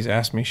the Yeah. ladies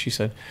asked me, she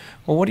said,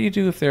 "Well, what do you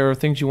do if there are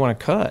things you want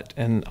to cut?"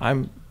 And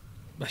I'm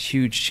a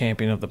huge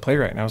champion of the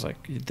playwright, and I was like,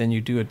 "Then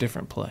you do a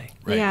different play."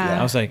 Right. Yeah.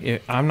 I was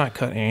like, I'm not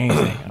cutting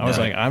anything. I was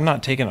like, I'm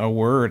not taking a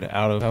word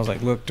out of. I was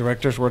like, look,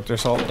 directors work their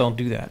salt. Don't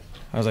do that.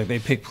 I was like, they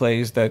pick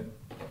plays that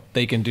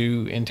they can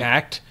do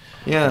intact.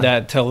 Yeah.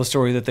 That tell the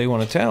story that they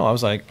want to tell. I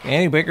was like,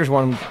 Annie Baker's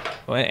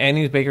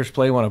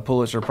play won a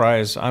Pulitzer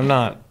Prize. I'm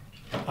not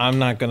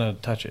gonna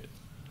touch it.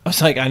 I was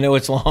like, I know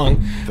it's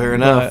long. Fair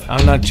enough. but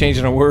I'm not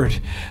changing a word,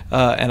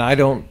 and I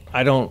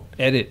don't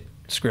edit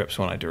scripts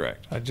when I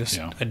direct. I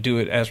do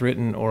it as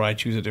written, or I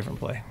choose a different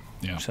play.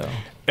 Yeah. So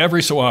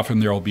Every so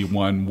often there will be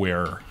one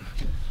where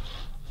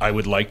I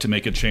would like to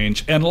make a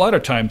change, and a lot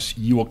of times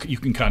you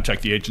can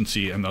contact the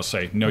agency and they'll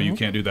say no, you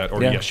can't do that,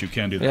 or Yeah. yes, you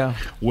can do that. Yeah.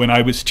 When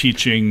I was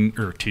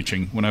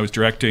when I was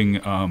directing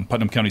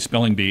Putnam County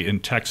Spelling Bee in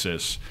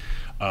Texas,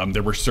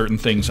 there were certain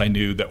things I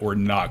knew that were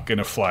not going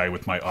to fly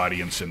with my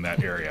audience in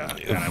that area,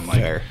 and I'm like,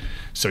 Fair.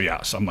 so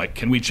I'm like,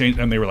 can we change?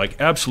 And they were like,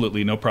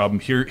 absolutely, no problem.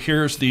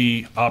 Here's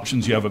the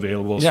options you have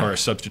available as Yeah. far as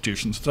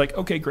substitutions. It's like,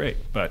 okay, great,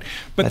 but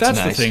that's That's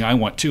the nice. thing I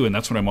want too, and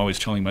that's what I'm always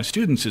telling my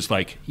students is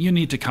like, you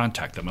need to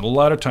contact them, and a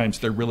lot of times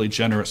they're really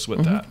generous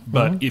with that.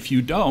 But if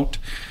you don't,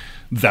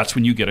 that's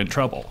when you get in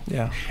trouble.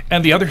 Yeah.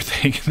 And the other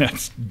thing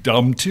that's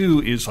dumb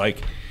too is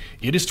like,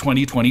 it is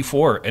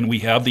 2024 and we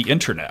have the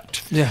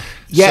internet. Yeah.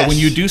 Yes. So when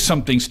you do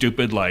something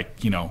stupid like,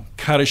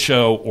 cut a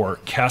show or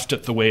cast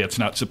it the way it's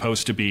not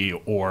supposed to be,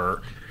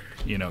 or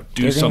do They're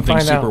gonna something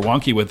find super out.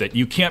 wonky with it,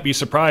 you can't be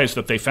surprised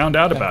that they found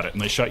out about it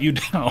and they shut you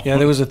down. Yeah,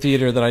 there was a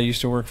theater that I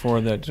used to work for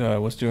that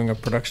was doing a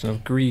production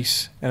of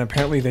Grease, and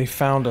apparently they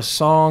found a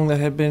song that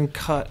had been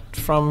cut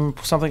from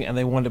something, and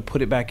they wanted to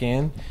put it back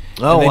in.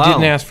 Oh, and they wow.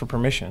 didn't ask for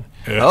permission.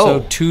 Yeah. Oh.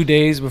 So 2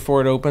 days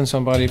before it opened,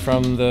 somebody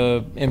from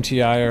the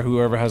MTI or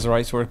whoever has the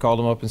rights for it called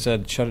them up and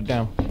said, "Shut it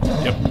down.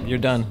 Yep. You're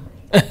done."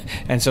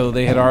 And so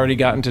they had already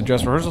gotten to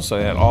dress rehearsal, so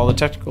they had all the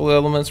technical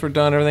elements were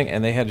done, everything,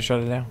 and they had to shut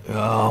it down.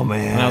 Oh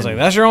man. And I was like,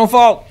 "That's your own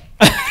fault."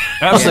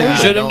 I was like, "You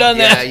should have done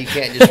that." Yeah, you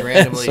can't just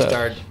randomly So-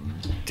 start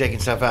taking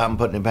stuff out and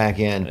putting it back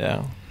in.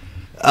 Yeah.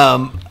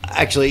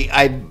 Actually,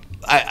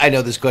 I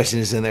know this question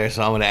is in there,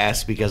 so I'm going to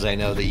ask because I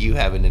know that you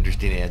have an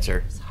interesting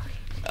answer.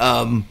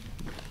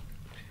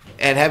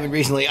 And having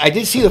recently, I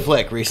did see the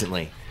flick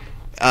recently.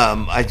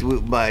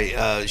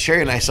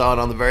 Sherry and I saw it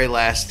on the very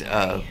last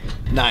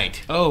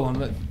night. Oh,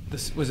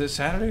 was it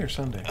Saturday or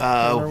Sunday?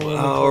 I don't remember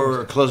when we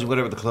Or closing,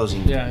 whatever the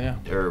closing. Yeah.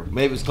 Or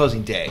maybe it was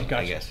closing day, I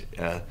Gotcha. guess.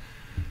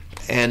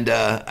 And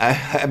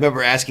I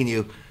remember asking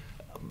you,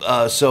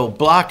 so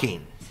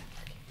blocking.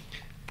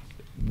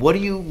 What do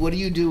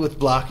you do with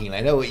blocking?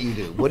 I know what you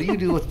do. What do you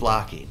do with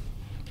blocking?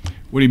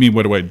 What do you mean,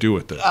 what do I do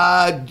with it?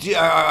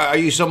 Are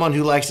you someone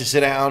who likes to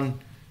sit down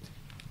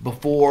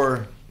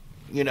before,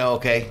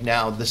 okay,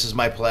 now this is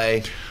my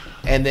play,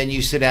 and then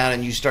you sit down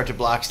and you start to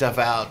block stuff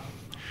out?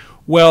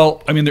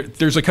 Well, I mean,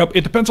 there's a couple.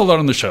 It depends a lot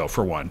on the show,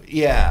 for one.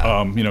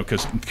 Yeah.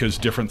 Because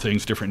different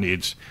things, different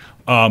needs.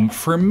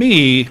 For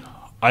me,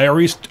 I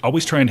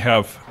always try and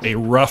have a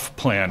rough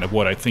plan of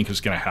what I think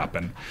is going to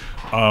happen.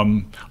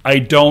 I'm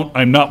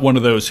not one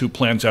of those who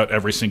plans out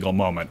every single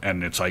moment,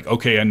 and it's like,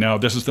 okay, and now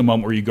this is the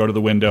moment where you go to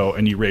the window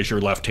and you raise your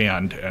left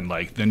hand, and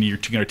like then you're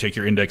going to take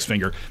your index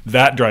finger.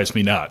 That drives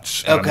me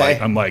nuts. And Okay.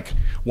 I'm like,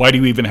 why do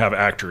you even have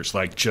actors?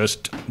 Like,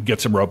 just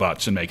get some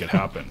robots and make it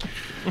happen.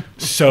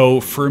 So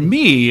for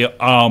me,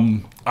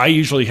 I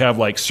usually have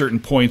like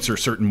certain points or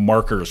certain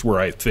markers where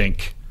I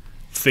think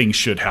things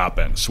should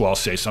happen. So I'll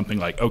say something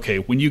like, okay,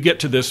 when you get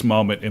to this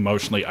moment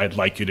emotionally, I'd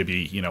like you to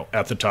be,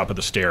 at the top of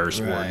the stairs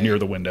or Right. near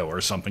the window or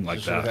something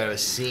like Sort of that. have a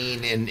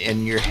scene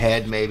in your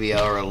head, maybe,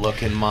 or a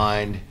look in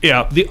mind.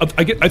 Yeah,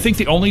 I think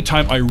the only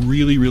time I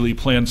really, really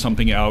plan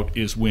something out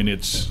is when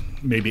it's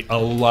maybe a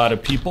lot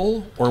of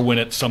people, or when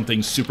it's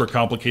something super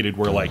complicated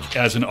where, like,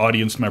 as an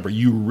audience member,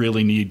 you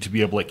really need to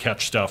be able to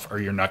catch stuff or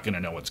you're not going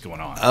to know what's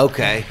going on.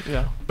 Okay.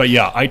 Yeah. But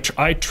yeah, I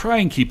try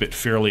and keep it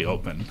fairly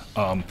open.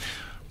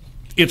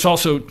 It's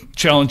also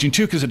challenging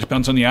too because it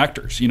depends on the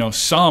actors.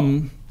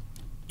 Some,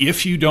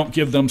 if you don't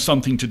give them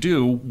something to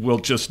do, will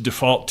just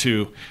default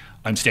to,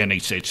 I'm standing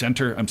stage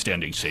center, I'm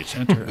standing stage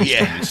center, I'm Yeah.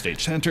 standing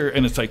stage center,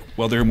 and it's like,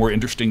 well, there are more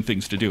interesting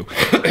things to do.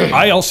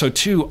 I also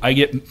too,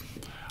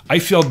 I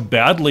feel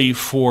badly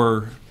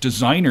for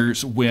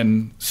designers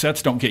when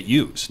sets don't get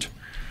used.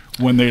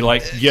 when they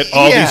like get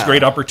all these Yeah.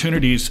 great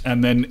opportunities,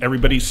 and then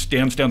everybody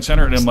stands down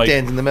center, and I'm like,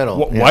 Stands in the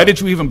middle. Why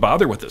did you even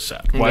bother with this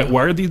set? Why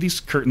are these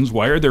curtains?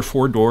 Why are there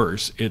 4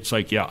 doors? It's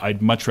like, yeah,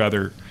 I'd much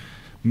rather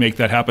make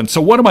that happen.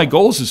 So one of my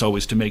goals is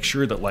always to make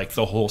sure that like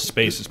the whole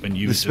space has been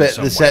used in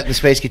some The way. set and the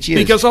space gets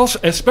used. Because also,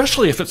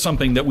 especially if it's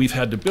something that we've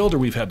had to build or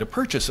we've had to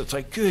purchase, it's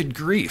like, good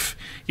grief,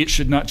 it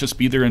should not just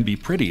be there and be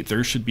pretty.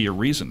 There should be a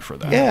reason for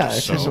that. yeah,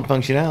 it's So- just some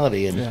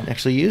functionality and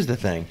actually use the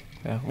thing.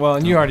 Yeah. Well,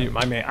 and you already,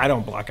 I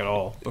don't block at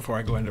all before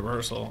I go into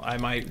rehearsal. I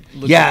might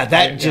look Yeah, at,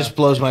 that just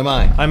blows my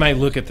mind. I might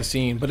look at the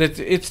scene, but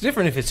it's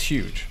different if it's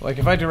huge. Like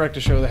if I direct a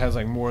show that has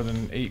like more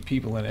than 8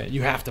 people in it,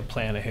 you have to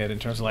plan ahead in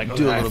terms of like,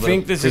 Do a I little bit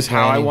think of this is how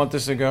I pre-planning. want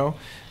this to go.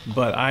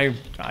 But I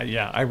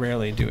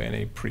rarely do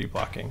any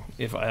pre-blocking,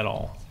 if at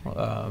all.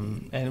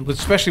 And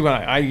especially when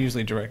I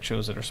usually direct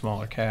shows that are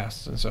smaller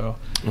casts, and so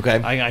Okay.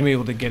 I'm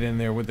able to get in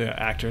there with the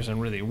actors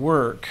and really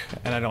work,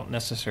 and I don't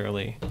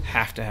necessarily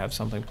have to have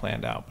something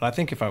planned out. But I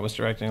think if I was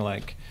directing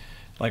like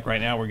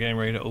right now, we're getting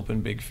ready to open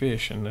Big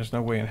Fish, and there's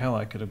no way in hell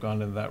I could have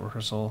gone into that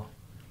rehearsal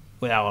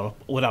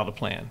without a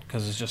plan,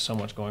 because there's just so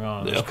much going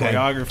on. There's Okay.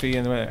 choreography,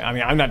 and I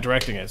mean, I'm not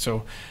directing it,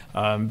 so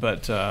I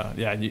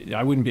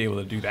wouldn't be able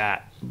to do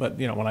that. But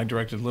when I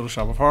directed Little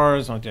Shop of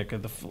Horrors, when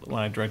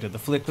I directed the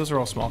Flick, those are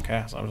all small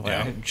casts. I was like,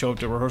 I could show up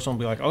to rehearsal and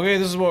be like, okay,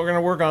 this is what we're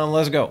gonna work on,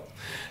 let's go.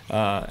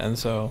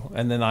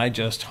 And then I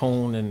just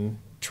hone and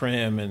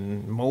trim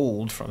and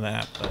mold from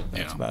that, but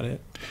that's about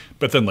it.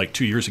 But then, like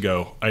 2 years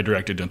ago, I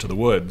directed Into the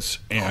Woods,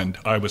 and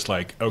I was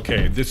like,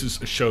 okay, this is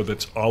a show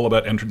that's all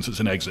about entrances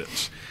and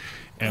exits.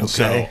 And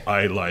so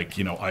I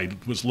I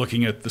was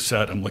looking at the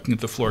set, I'm looking at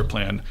the floor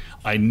plan,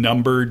 I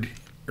numbered,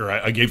 or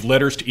I gave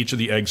letters to each of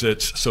the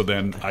exits, so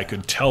then I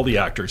could tell the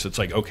actors, it's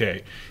like,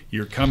 okay,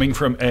 you're coming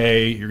from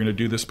A, you're going to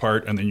do this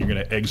part, and then you're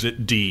going to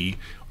exit D,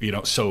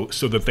 so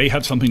that they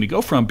had something to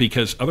go from,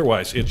 because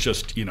otherwise it's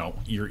just,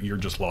 you're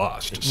just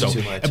lost. It's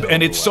too much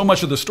and it's so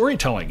much of the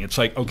storytelling. It's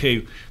like,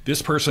 okay,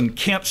 this person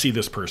can't see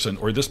this person,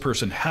 or this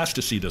person has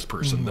to see this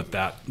person.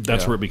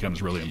 That's where it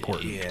becomes really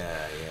important.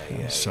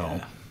 Yeah.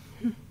 So.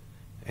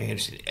 I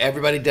understand.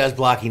 Everybody does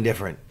blocking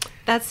different.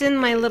 That's in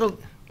my little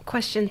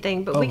question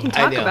thing, but we can I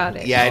talk know. about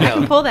it. Yeah, I know. I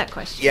can pull that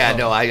question. Yeah,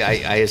 no, I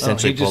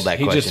essentially he pulled just- that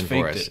he question just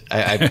for faked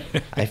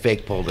us. I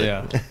fake pulled it.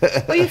 Yeah.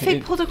 Oh, you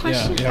fake pulled a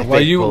question? Yeah, I while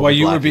think you pulled were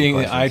blocking being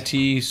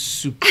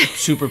questions. the IT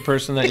super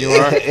person that you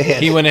are,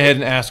 he went ahead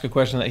and asked a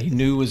question that he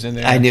knew was in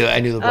there. I knew the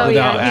Oh, blocking.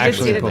 yeah, Without he did see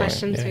actually the pulling.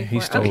 questions Yeah, before. he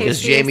stole Okay, it.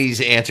 Because so yes.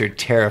 Jamie's answer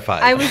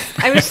terrified.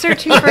 I was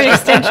searching for an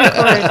extension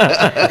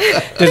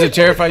cord. Does it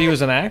terrify you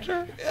as an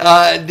actor?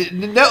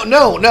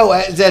 No.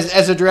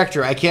 As a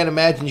director, I can't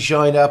imagine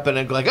showing up and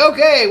I'm like,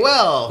 okay,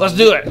 well, Let's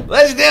do it.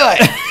 let's do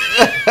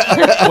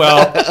it.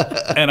 Well,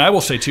 and I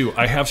will say too,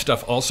 I have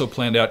stuff also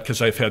planned out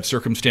because I've had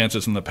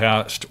circumstances in the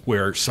past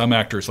where some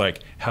actors like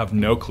have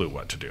no clue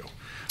what to do.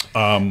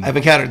 I've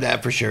encountered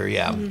that for sure.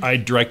 Yeah. I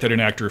directed an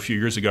actor a few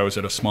years ago. I was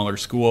at a smaller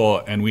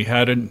school, and we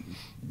had a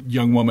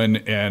young woman,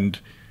 and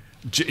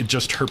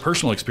just her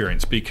personal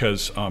experience,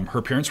 because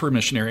her parents were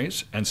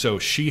missionaries, and so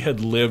she had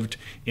lived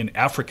in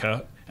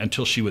Africa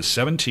until she was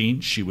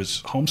 17. She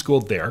was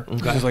homeschooled there.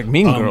 It was like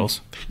Mean Girls.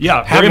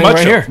 Yeah, very Happening much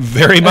right so. here.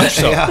 Very much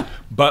so. Yeah.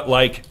 But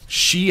like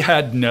she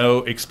had no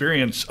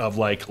experience of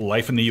like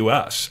life in the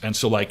US. And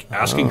so like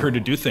asking her to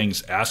do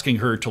things, asking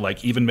her to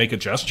like even make a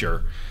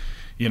gesture,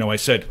 I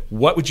said,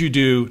 what would you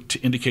do to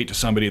indicate to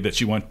somebody that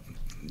you want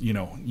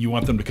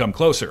them to come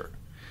closer?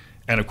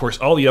 And of course,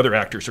 all the other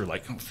actors are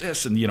like,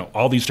 this, and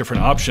all these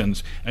different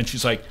options. And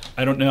she's like,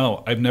 I don't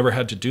know. I've never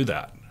had to do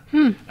that.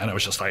 And I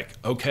was just like,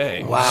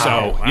 okay. Wow. So,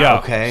 Wow. yeah.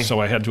 Okay.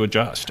 So I had to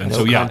adjust. And No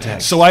so, yeah.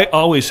 context. So I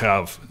always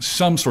have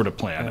some sort of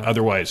plan.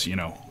 Otherwise,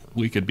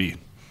 we could be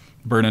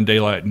burning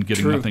daylight and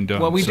getting nothing done.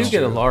 Well, we So- do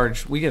get a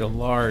large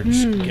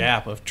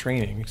gap of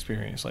training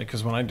experience. Like,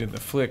 because when I did the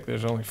Flick,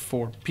 there's only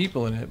 4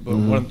 people in it,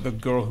 but the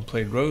girl who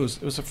played Rose,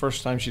 it was the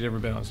first time she'd ever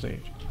been on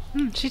stage.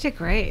 She did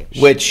great.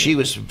 Which she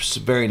was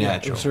very It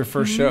natural. was her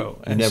first show,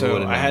 and never so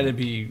would've I had known. to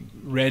be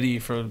ready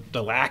for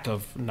the lack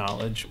of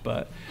knowledge,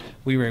 but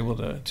we were able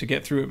to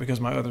get through it because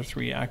my other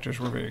 3 actors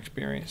were very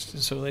experienced,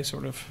 and so they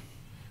sort of.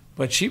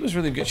 But she was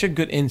really good. She had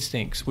good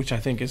instincts, which I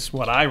think is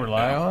what I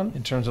rely on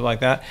in terms of like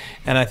that.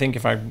 And I think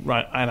if I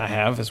run, and I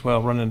have as well,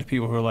 run into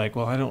people who are like,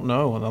 well, I don't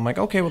know. And I'm like,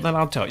 okay, well, then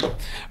I'll tell you,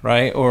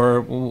 right? Or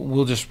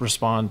we'll just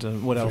respond to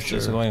what else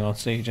is going on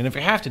stage. And if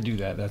you have to do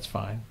that, that's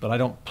fine. But I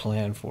don't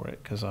plan for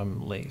it because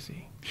I'm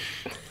lazy.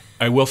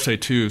 I will say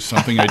too,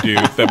 something I do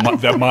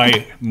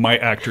that my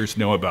actors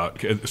know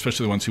about,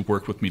 especially the ones who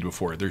worked with me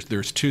before.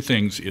 There's 2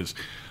 things. Is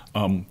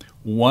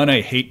one,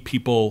 I hate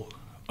people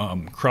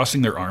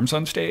crossing their arms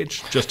on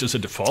stage just as a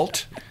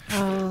default,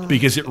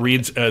 because it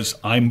reads as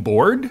I'm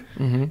bored,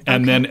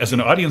 and then as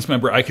an audience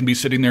member, I can be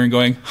sitting there and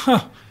going,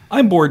 huh.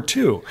 I'm bored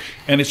too.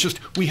 And it's just,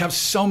 we have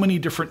so many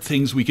different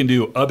things we can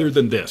do other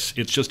than this.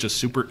 It's just a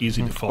super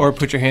easy default. Or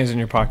put your hands in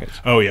your pockets.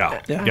 Oh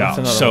yeah, Yeah, yeah. that's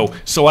another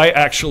one. So I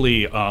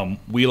actually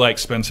we like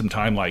spend some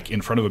time like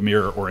in front of a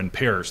mirror or in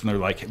pairs, and they're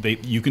like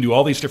you can do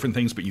all these different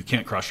things, but you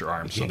can't cross your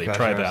arms. So can't they cross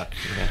try your arms.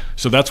 that. Yeah.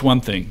 So that's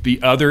one thing.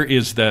 The other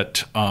is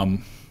that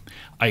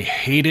I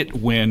hate it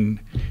when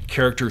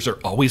characters are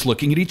always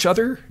looking at each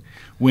other,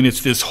 when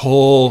it's this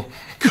whole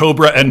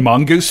cobra and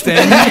mongoose thing,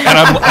 and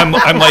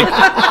I'm like,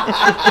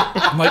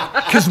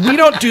 because we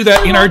don't do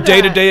that in our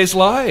day-to-day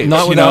lives.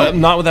 Not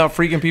without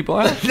freaking people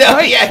out. No,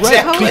 yeah,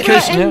 exactly.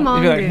 Because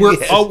mongoose.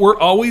 we're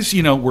always,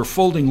 we're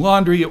folding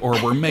laundry, or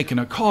we're making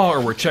a call,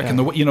 or we're checking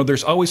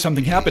there's always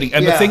something happening.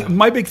 And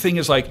my big thing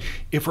is like,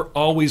 if we're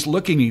always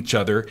looking at each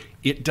other,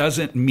 it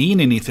doesn't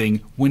mean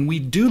anything when we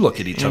do look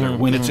at each other,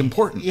 when it's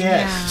important.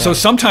 Yes. So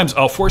sometimes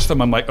I'll force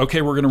them. I'm like,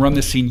 okay, we're going to run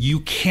this scene.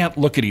 You can't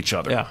look at each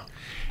other. Yeah.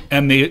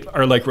 And they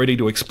are like ready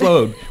to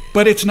explode.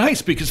 But it's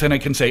nice because then I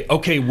can say,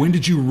 okay, when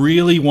did you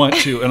really want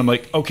to? And I'm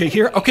like, okay,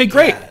 here? Okay,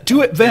 great.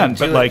 Do it then.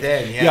 But like,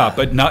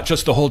 but not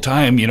just the whole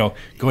time,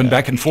 going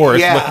back and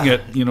forth,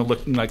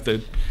 looking like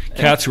the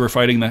cats who are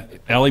fighting the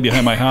alley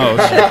behind my house.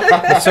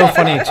 It's so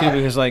funny too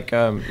because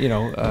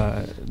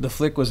the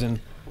flick was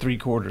in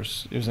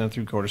 3/4. It was in a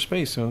 3/4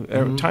 space. So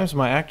at times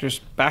my actors'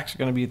 backs are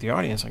going to be at the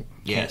audience. Like,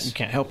 you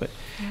can't help it.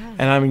 Yeah.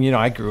 And I mean,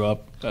 I grew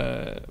up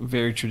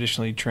very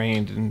traditionally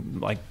trained,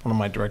 and like one of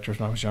my directors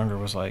when I was younger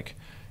was like,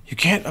 you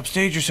can't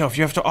upstage yourself.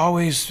 You have to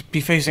always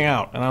be facing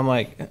out. And I'm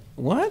like,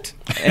 what?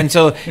 And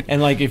so,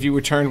 like, if you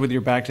were turned with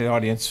your back to the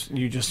audience,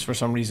 you just for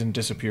some reason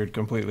disappeared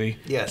completely.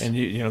 Yes. And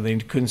they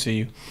couldn't see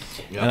you.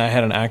 Yep. And I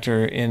had an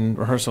actor in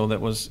rehearsal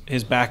that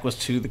his back was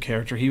to the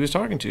character he was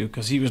talking to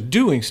because he was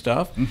doing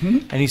stuff.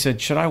 And he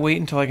said, should I wait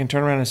until I can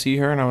turn around and see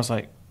her? And I was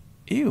like,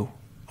 ew.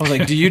 I was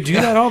like, do you do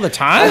that all the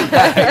time?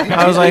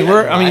 I was like,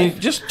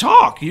 just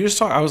talk. You just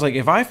talk. I was like,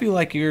 if I feel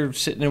like you're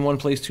sitting in one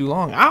place too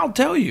long, I'll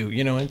tell you,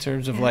 in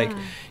terms of like,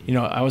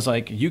 I was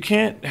like, you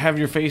can't have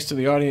your face to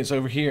the audience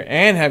over here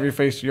and have your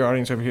face to your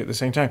audience over here at the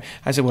same time.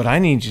 I said, what I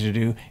need you to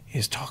do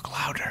is talk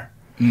louder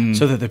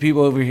so that the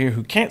people over here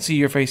who can't see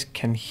your face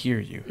can hear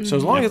you. So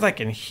as long as I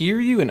can hear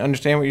you and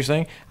understand what you're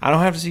saying, I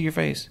don't have to see your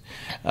face.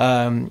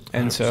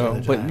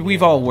 But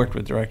we've all worked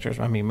with directors.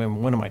 I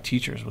mean, one of my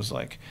teachers was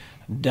like,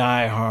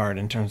 die hard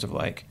in terms of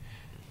like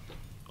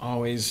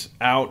always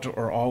out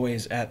or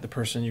always at the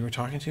person you were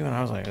talking to, and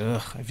I was like,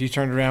 ugh, if you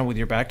turned around with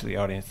your back to the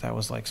audience, that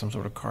was like some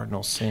sort of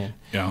cardinal sin.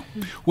 Yeah.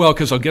 Well,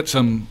 because I'll get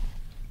some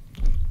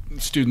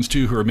students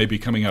too who are maybe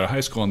coming out of high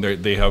school, and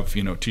they have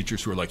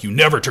teachers who are like, you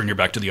never turn your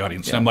back to the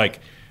audience. And I'm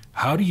like,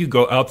 how do you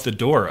go out the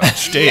door on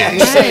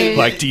stage?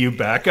 Like, do you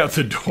back out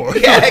the door?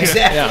 Yeah,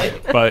 exactly.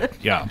 But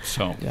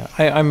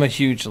I'm a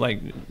huge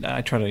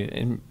I try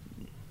to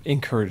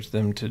encourage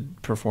them to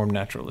perform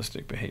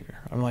naturalistic behavior.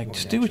 I'm like,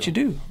 just do what you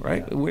do,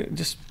 right?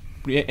 Just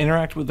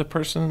interact with the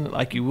person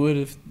like you would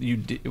if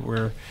you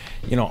were,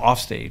 off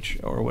stage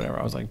or whatever.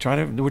 I was like,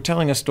 we're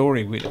telling a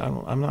story. I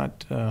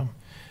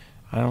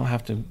don't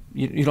have to.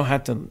 You don't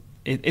have to.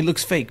 It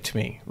looks fake to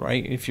me,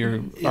 right? If you're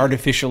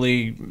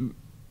artificially,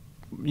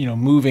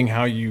 moving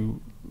how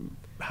you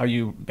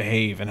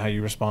behave and how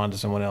you respond to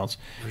someone else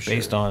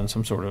based on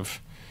some sort of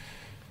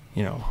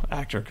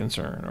actor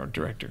concern or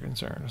director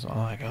concern. So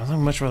I'd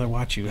much rather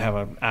watch you have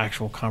an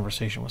actual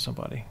conversation with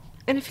somebody.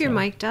 And if you're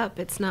mic'd up,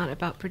 it's not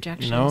about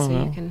projection,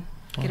 you can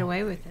get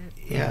away with it.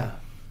 Yeah.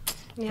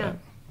 Yeah.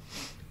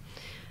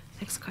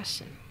 Next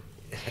question.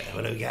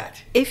 What do we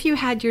got? If you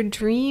had your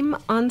dream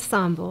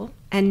ensemble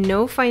and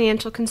no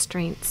financial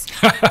constraints,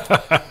 what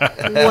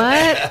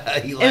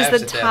is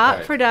the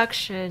top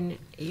production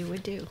you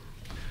would do?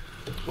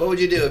 What would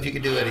you do if you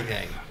could do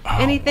anything?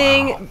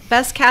 Anything, wow.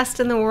 Best cast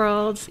in the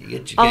world,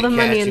 all the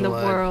money in the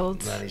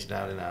world. Money's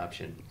not an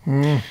option.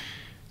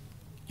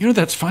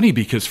 That's funny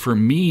because for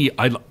me,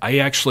 I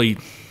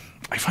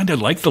find I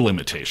like the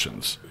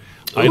limitations.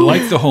 Ooh. I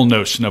like the whole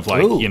notion of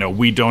like,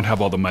 we don't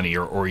have all the money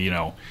or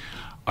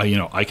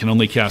I can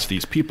only cast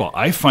these people.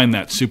 I find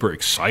that super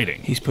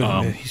exciting. He's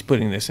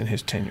putting this in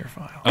his tenure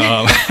file.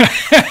 Well,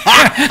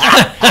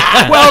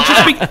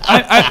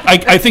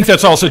 I think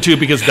that's also too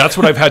because that's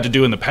what I've had to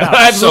do in the past.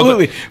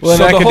 Absolutely. So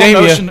the academia.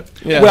 Whole notion,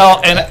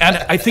 well, and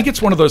I think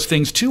it's one of those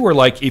things too, where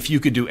like if you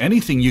could do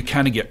anything, you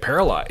kind of get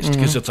paralyzed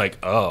because it's like,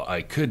 oh,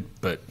 I could,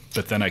 but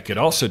then I could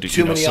also do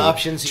too many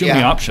options. Too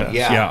many options.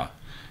 Yeah.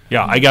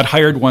 I got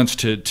hired once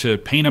to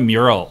paint a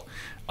mural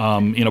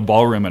in a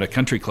ballroom at a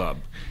country club.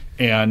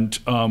 And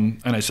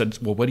I said,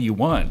 well, what do you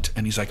want?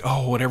 And he's like,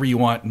 oh, whatever you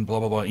want, and blah,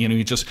 blah, blah.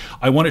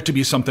 I want it to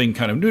be something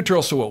kind of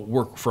neutral, so it'll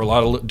work for a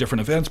lot of different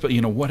events, but,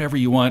 whatever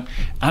you want.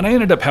 And I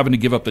ended up having to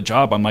give up the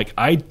job. I'm like,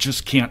 I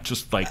just can't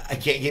I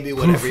can't give you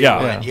whatever you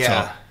want.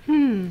 Yeah.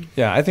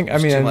 Yeah, I think,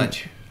 too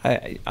much.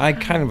 I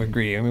kind of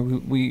agree. I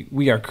mean,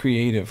 we are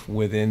creative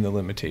within the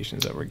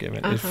limitations that we're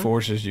given. It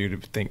forces you to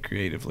think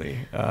creatively,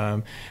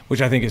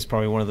 which I think is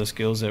probably one of the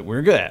skills that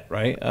we're good at,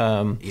 right?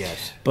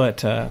 Yes.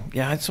 But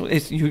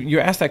it's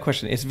you asked that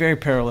question. It's very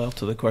parallel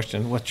to the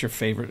question, "What's your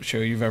favorite show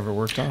you've ever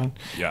worked on?"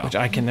 Yeah. Which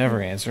I can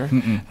never answer.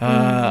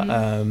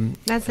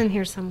 That's in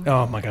here somewhere.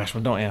 Oh my gosh!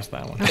 Well, don't ask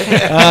that one.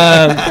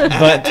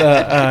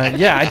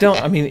 I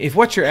don't. I mean, if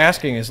what you're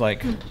asking is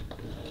like,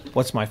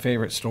 what's my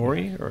favorite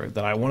story or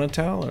that I want to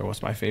tell, or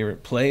what's my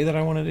favorite play that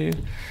I want to do,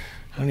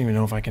 I don't even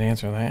know if I can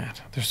answer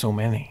that. There's so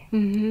many.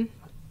 I'm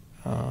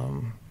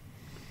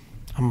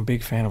I'm a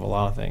big fan of a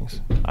lot of things.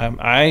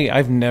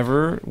 I've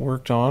never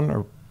worked on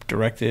or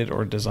directed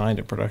or designed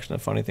a production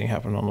of Funny Thing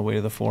Happened on the Way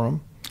to the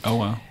Forum. Oh,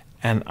 wow.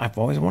 And I've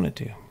always wanted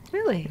to.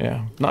 Really?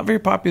 Yeah. Not very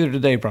popular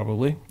today,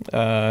 probably.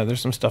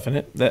 There's some stuff in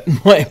it that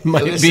might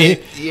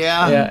be.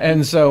 Yeah. Yeah.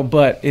 And so,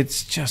 but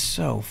it's just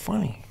so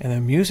funny. And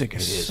the music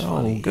is so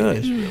funny. good.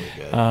 It is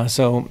really good.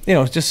 So,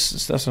 it's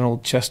just, that's an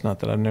old chestnut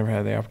that I've never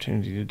had the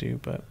opportunity to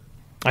do. But,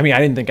 I mean, I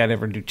didn't think I'd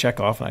ever do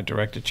Chekhov, and I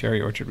directed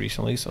Cherry Orchard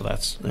recently, so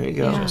that's there you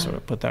go. Just sort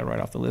of put that right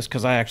off the list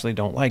because I actually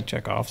don't like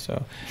Chekhov,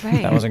 so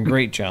Right. that was a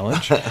great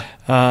challenge.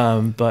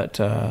 But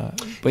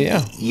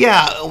yeah.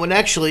 Yeah, when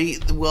actually,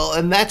 well,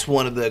 and that's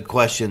one of the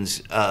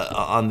questions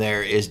on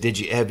there is,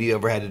 have you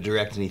ever had to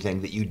direct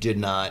anything that you did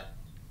not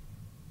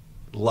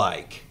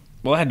like?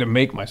 Well, I had to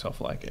make myself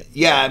like it.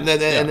 Yeah, and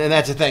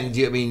that's the thing.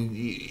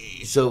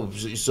 So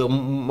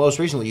most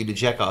recently you did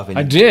Chekhov. And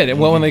I did.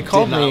 Well, when they did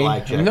called not me,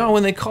 like Chekhov.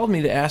 when they called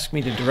me to ask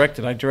me to direct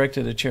it, I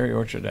directed a Cherry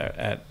Orchard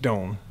at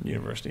Doane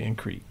University in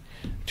Crete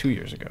 2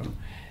 years ago.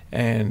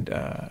 And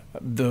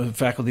the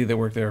faculty that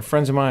work there are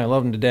friends of mine. I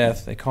love them to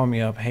death. They called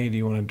me up, hey, do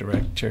you want to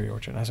direct Cherry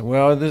Orchard? And I said,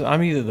 well,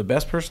 I'm either the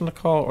best person to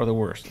call or the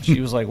worst. And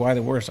she was like, why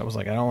the worst? I was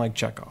like, I don't like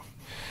Chekhov.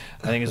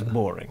 I think it's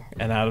boring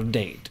and out of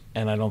date,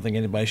 and I don't think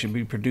anybody should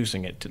be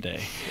producing it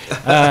today.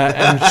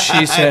 And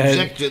she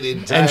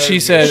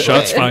said,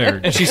 shots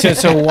fired. And she said,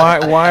 so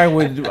why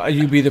would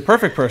you be the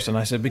perfect person?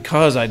 I said,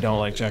 because I don't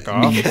like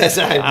Chekhov. Because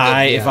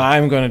if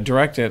I'm going to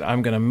direct it,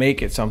 I'm going to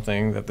make it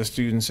something that the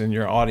students in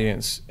your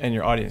audience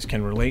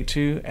can relate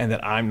to, and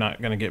that I'm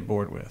not going to get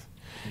bored with.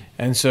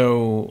 And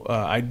so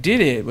I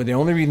did it, but the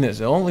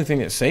only thing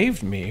that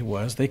saved me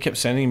was they kept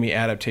sending me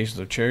adaptations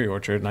of Cherry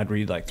Orchard, and I'd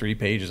read like 3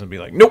 pages and be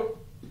like, nope,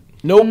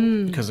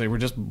 because they were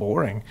just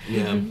boring.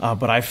 Yeah.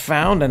 But I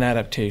found an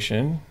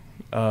adaptation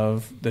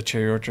of the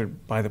Cherry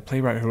Orchard by the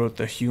playwright who wrote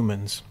The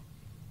Humans.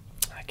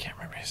 I can't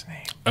remember his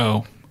name.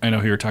 Oh, I know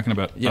who you're talking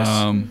about. Yes.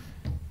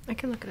 I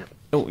can look it up.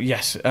 Oh,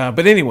 yes.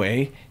 But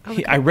anyway,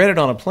 I read it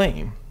on a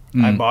plane.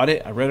 I bought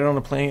it. I read it on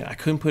a plane. I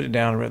couldn't put it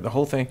down. I read the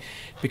whole thing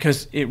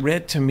because it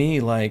read to me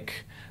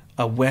like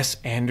a Wes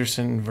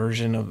Anderson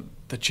version of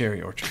the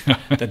Cherry Orchard.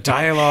 The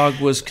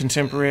dialogue was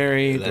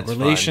contemporary. The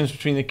relations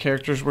between the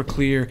characters were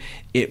clear.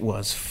 It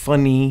was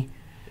funny.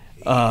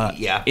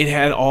 It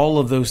had all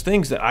of those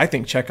things that I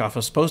think Chekhov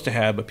was supposed to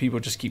have, but people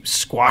just keep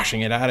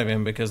squashing it out of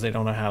him because they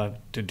don't know how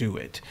to do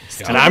it.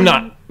 And I'm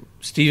not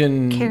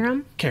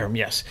Stephen Karam,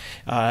 yes.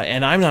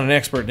 And I'm not an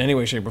expert in any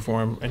way, shape, or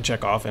form in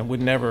Chekhov, and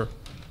would never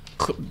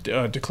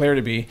declare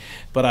to be.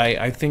 But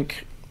I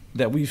think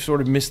that we've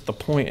sort of missed the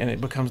point, and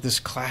it becomes this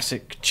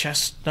classic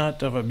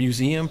chestnut of a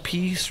museum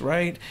piece,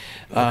 right?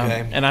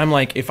 Okay. And I'm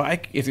like, if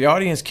the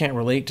audience can't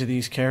relate to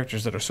these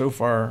characters that are so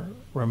far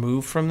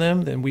removed from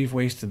them, then we've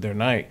wasted their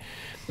night.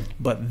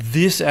 But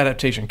this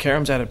adaptation,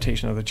 Karam's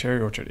adaptation of the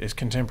Cherry Orchard, is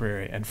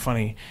contemporary and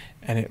funny,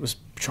 and it was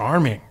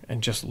charming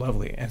and just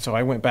lovely. And so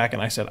I went back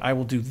and I said, I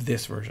will do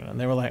this version. And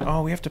they were like,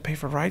 oh, we have to pay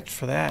for rights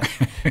for that.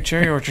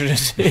 Cherry Orchard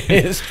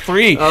is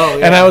free. Oh,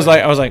 yeah. And I was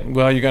like,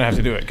 well, you're going to have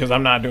to do it because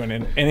I'm not doing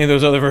any of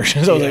those other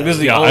versions. I was like, this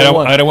is the only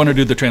one. I don't want to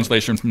do the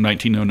translation from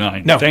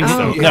 1909. No. Thanks,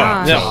 though. No.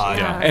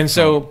 Yeah. And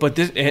so, but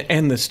this,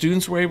 and the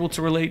students were able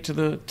to relate to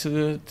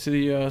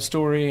the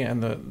story,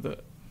 and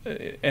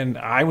and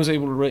I was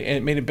able to relate, and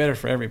it made it better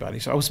for everybody.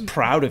 So I was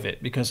proud of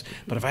it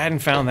but if I hadn't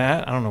found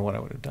that, I don't know what I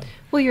would have done.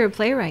 Well, you're a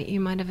playwright. You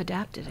might have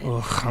adapted it.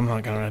 Ugh, I'm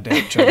not going to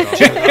adapt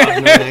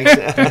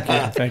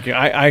Chekhov. Thank you.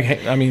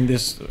 I mean,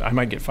 I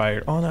might get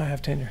fired. Oh no, I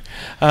have tenure.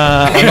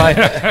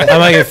 I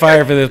might get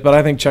fired for this, but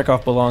I think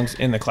Chekhov belongs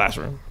in the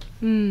classroom.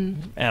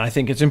 And I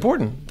think it's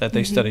important that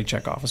they study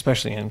Chekhov,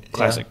 especially in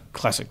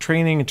classic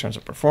training in terms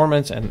of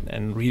performance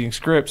and reading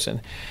scripts.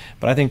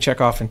 But I think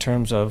Chekhov in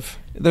terms of,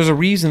 there's a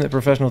reason that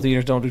professional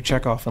theaters don't do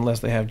Chekhov unless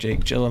they have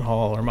Jake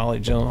Gyllenhaal or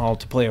Molly Gyllenhaal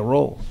to play a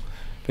role,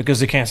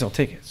 because they can't sell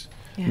tickets.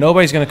 Yeah.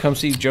 Nobody's going to come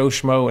see Joe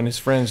Schmo and his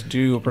friends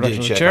do a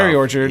production of Cherry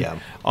Orchard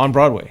on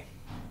Broadway.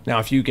 Now,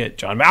 if you get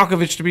John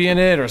Malkovich to be in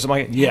it or something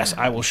like that, yes,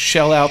 I will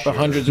shell out the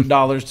hundreds of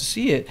dollars to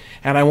see it,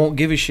 and I won't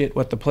give a shit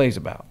what the play's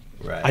about.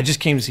 Right. I just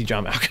came to see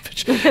John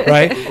Malkovich,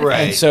 right? Right.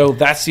 And so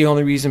that's the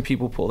only reason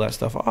people pull that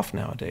stuff off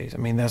nowadays. I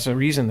mean, that's the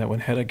reason that when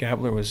Hedda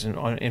Gabler was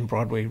in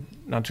Broadway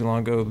not too long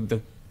ago,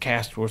 the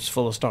cast was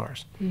full of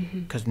stars,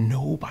 because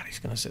nobody's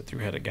going to sit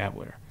through Hedda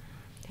Gabler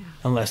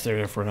unless they're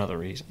there for another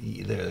reason.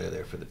 They're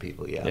there for the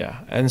people, yeah.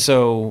 Yeah, and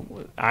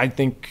so I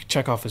think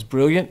Chekhov is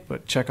brilliant,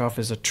 but Chekhov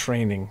is a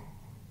training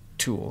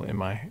tool in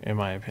my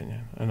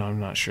opinion, and I'm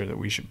not sure that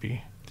we should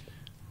be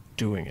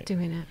doing it.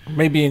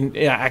 Maybe in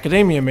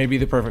academia may be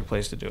the perfect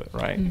place to do it,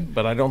 right?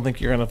 But I don't think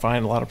you're going to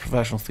find a lot of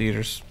professional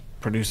theaters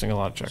producing a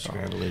lot of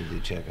Chekhov. I believe do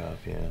Chekhov,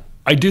 yeah.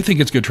 I do think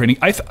it's good training.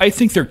 I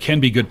think there can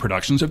be good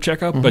productions of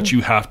Chekhov, but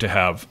you have to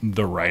have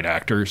the right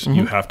actors.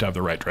 You have to have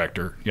the right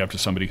director. You have to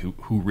have somebody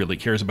who really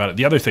cares about it.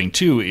 The other thing,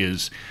 too,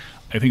 is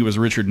I think it was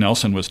Richard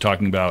Nelson was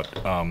talking about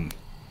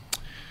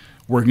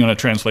working on a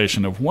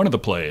translation of one of the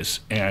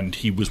plays, and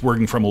he was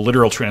working from a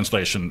literal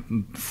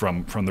translation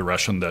from the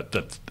Russian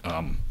that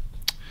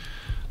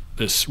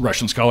this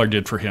Russian scholar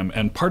did for him.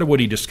 And part of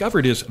what he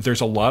discovered is there's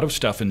a lot of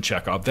stuff in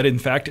Chekhov that in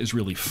fact is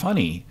really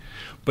funny,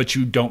 but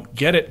you don't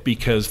get it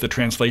because the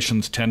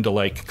translations tend to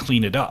like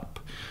clean it up.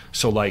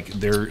 So like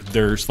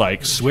there's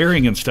like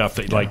swearing and stuff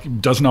that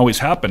like doesn't always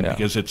happen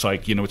because it's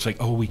like, you know, it's like,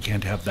 oh, we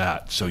can't have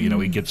that. So, you know,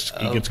 he gets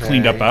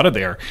cleaned up out of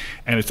there,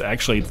 and it's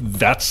actually,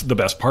 that's the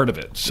best part of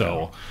it.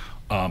 So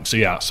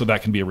so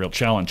that can be a real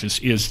challenge.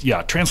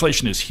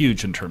 Translation is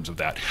huge in terms of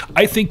that.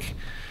 I think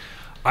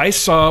I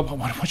saw,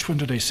 which one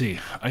did I see?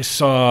 I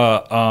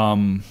saw,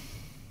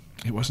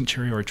 it wasn't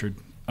Cherry Orchard.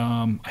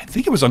 I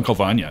think it was Uncle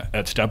Vanya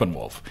at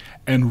Steppenwolf,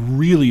 and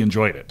really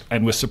enjoyed it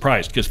and was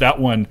surprised because that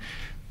one,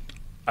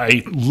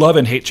 I love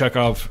and hate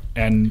Chekhov,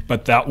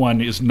 but that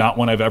one is not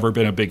one I've ever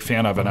been a big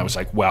fan of, and I was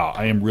like, wow,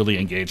 I am really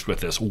engaged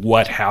with this.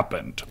 What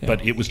happened? Yeah.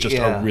 But it was just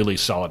a really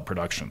solid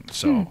production.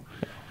 So,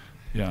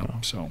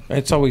 so.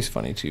 It's always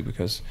funny, too,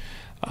 because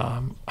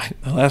the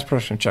last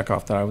production of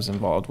Chekhov that I was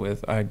involved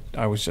with,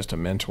 I was just a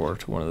mentor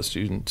to one of the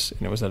students,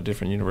 and it was at a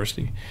different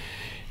university.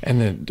 And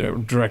the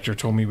director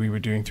told me we were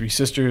doing Three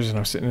Sisters, and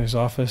I was sitting in his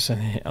office,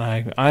 and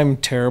I'm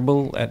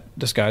terrible at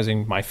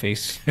disguising my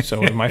face,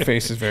 so my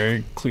face is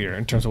very clear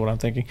in terms of what I'm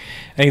thinking.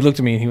 And he looked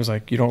at me, and he was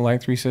like, "You don't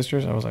like Three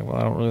Sisters?" I was like, "Well,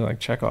 I don't really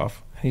like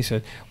Chekhov." And he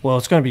said, "Well,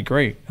 it's going to be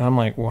great." And I'm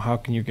like, "Well, how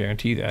can you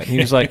guarantee that?" And he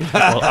was like,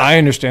 "Well, I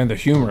understand the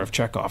humor of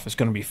Chekhov. It's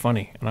going to be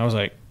funny." And I was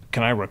like,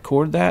 "Can I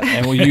record that?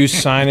 And will you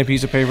sign a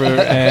piece of paper?"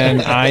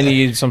 And I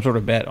need some sort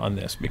of bet on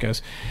this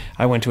because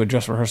I went to a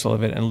dress rehearsal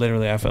of it, and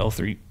literally I fell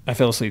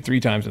asleep 3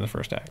 times in the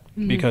first act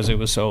because it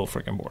was so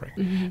freaking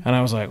boring. And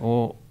I was like,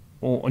 well,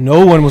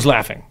 no one was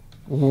laughing.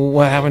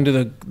 What happened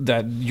to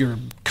your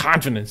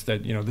confidence,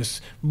 that, you know,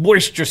 this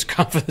boisterous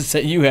confidence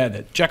that you had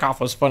that Chekhov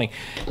was funny?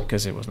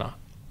 Because it was not.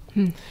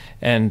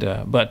 And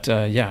I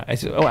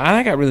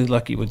got really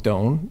lucky with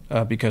Doan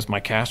because my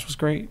cast was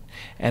great,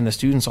 and the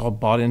students all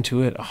bought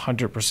into it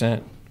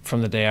 100%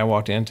 from the day I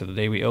walked in to the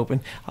day we opened.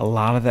 A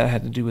lot of that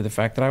had to do with the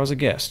fact that I was a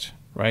guest,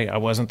 right? I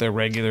wasn't their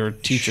regular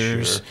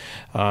teachers,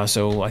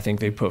 so I think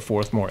they put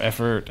forth more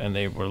effort, and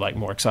they were like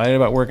more excited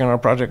about working on a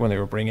project when they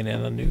were bringing in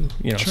a new,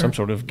 you know, some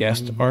sort of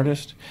guest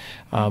artist.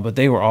 But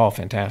they were all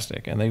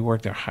fantastic, and they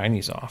worked their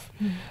heinies off,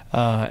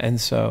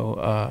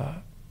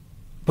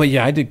 But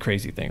yeah, I did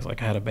crazy things.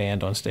 Like I had a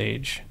band on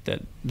stage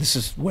this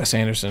is Wes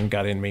Anderson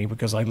got in me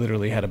because I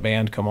literally had a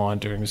band come on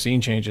during the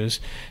scene changes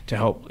to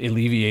help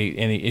alleviate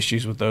any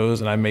issues with those.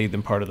 And I made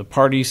them part of the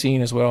party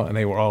scene as well. And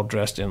they were all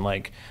dressed in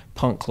like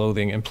punk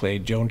clothing and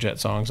played Joan Jett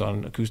songs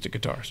on acoustic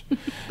guitars.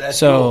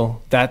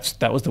 Cool.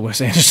 That was the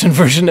Wes Anderson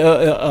version,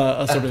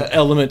 a sort of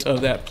element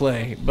of that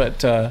play.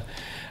 But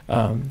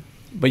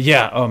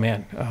yeah, oh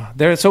man,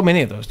 there are so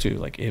many of those too,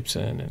 like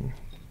Ibsen and,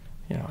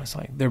 you know, it's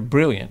like they're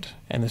brilliant,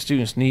 and the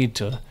students need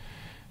to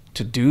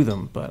do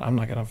them. But I'm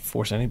not going to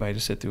force anybody to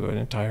sit through an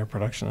entire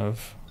production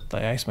of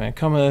The Iceman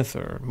Cometh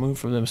or Moon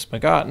from the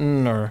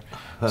Misbegotten or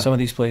some of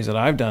these plays that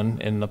I've done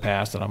in the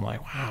past that I'm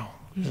like, wow,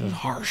 this is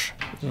harsh,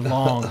 this is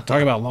long.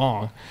 Talk about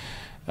long.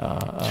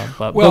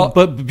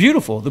 But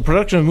beautiful. The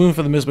production of Moon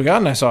for the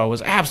Misbegotten I saw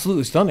was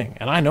absolutely stunning,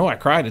 and I know I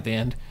cried at the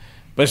end.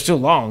 But it's still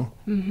long,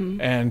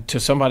 and to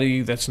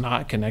somebody that's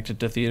not connected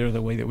to theater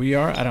the way that we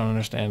are, I don't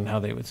understand how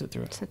they would sit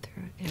through it.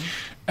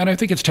 And I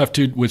think it's tough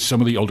too with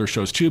some of the older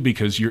shows too,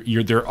 because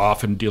you're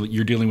often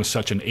dealing with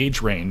such an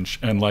age range,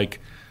 and like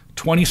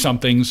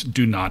 20-somethings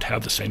do not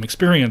have the same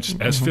experience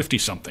as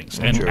 50-somethings,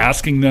 and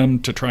asking them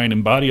to try and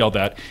embody all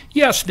that,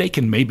 yes, they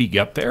can maybe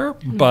get there,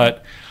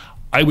 but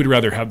I would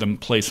rather have them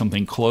play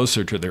something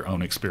closer to their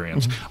own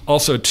experience.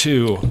 Also,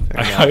 too,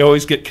 I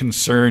always get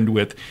concerned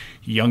with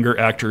younger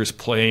actors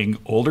playing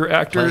older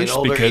actors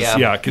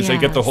because they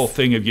get the whole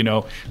thing of, you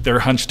know, they're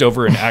hunched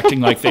over and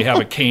acting like they have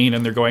a cane,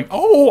 and they're going,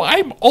 "Oh,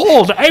 I'm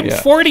old. I'm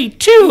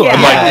 42."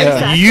 I'm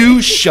like,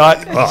 you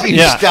shut up.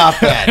 Stop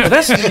that. But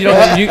that's, you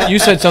know, you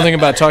said something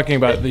about talking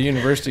about the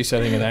university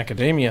setting in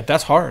academia.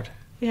 That's hard.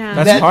 Yeah,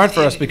 that's hard for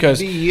us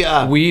because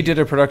we did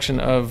a production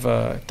of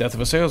Death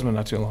of a Salesman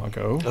not too long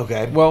ago.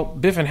 Okay. Well,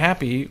 Biff and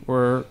Happy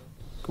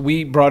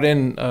we brought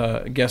in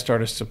guest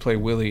artists to play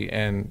Willie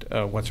and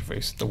what's her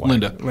face, the wife,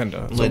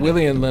 Linda. So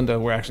Willie and Linda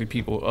were actually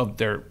people of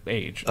their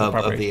age, of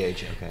the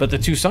age. Okay. But the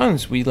two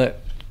sons, we let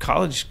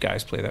college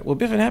guys play that. Well,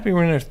 Biff and Happy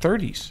were in their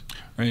 30s.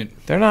 Right.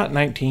 They're not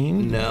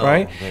 19,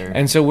 right?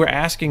 And so we're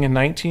asking a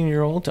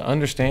 19-year-old to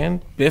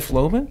understand Biff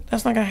Loban?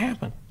 That's not going to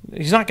happen.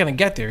 He's not going to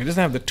get there. He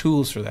doesn't have the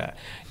tools for that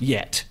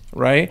yet,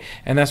 right?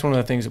 And that's one of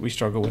the things that we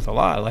struggle with a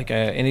lot. Like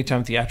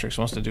anytime Theatrics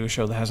wants to do a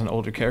show that has an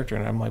older character,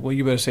 and I'm like, well,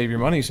 you better save your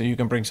money so you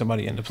can bring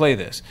somebody in to play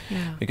this.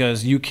 Yeah.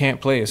 Because you can't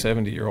play a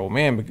 70-year-old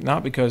man, but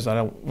not because I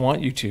don't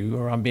want you to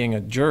or I'm being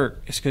a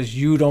jerk. It's because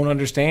you don't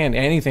understand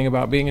anything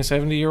about being a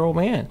 70-year-old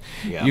man.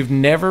 Yeah. You've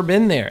never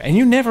been there, and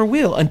you never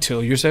will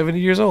until you're 70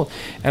 years old.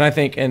 And I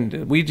think,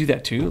 and we do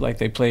that too, like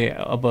they play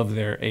above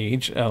their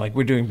age. Like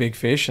we're doing Big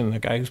Fish, and the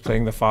guy who's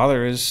playing the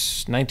father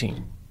is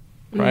 19.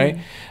 Right?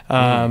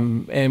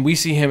 And we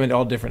see him at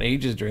all different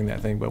ages during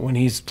that thing. But when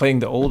he's playing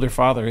the older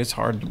father, it's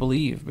hard to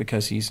believe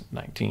because he's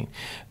 19.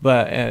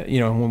 But, you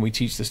know, when we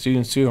teach the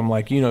students too, I'm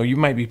like, you know, you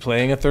might be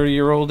playing a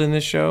 30-year-old in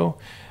this show,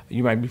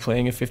 You might be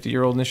playing a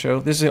 50-year-old in the show.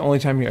 This is the only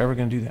time you're ever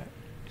going to do that.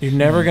 You're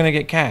never going to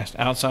get cast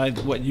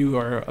outside what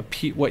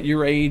what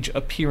your age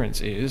appearance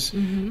is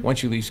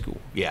once you leave school.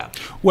 Yeah.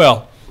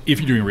 Well, if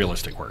you're doing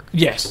realistic work.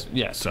 Yes.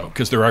 So,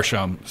 because there are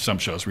some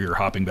shows where you're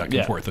hopping back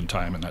and forth in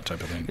time and that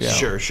type of thing. Yeah.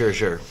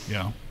 Sure.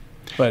 Yeah.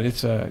 But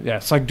it's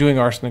like doing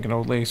Arsenic and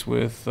Old Lace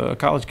with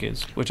college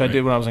kids, which I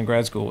did when I was in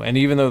grad school. And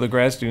even though the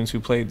grad students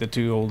who played the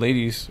two old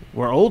ladies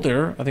were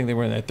older, I think they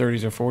were in their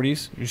 30s or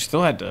 40s, you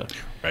still had to.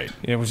 Right.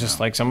 It was just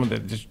like some of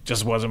it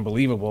just wasn't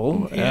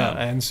believable. Yeah.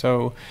 And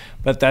so,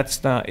 but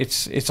that's not.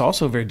 It's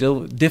also very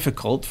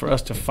difficult for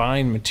us to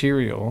find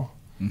material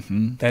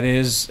that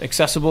is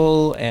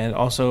accessible and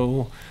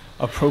also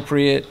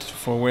appropriate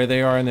for where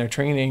they are in their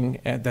training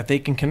and that they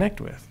can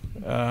connect with.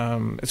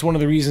 It's one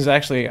of the reasons,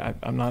 actually,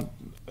 I'm not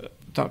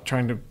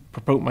trying to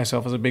promote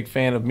myself as a big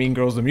fan of Mean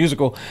Girls the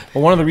musical,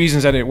 but one of the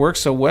reasons that it works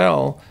so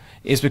well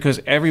is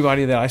because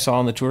everybody that I saw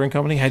in the touring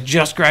company had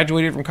just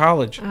graduated from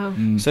college.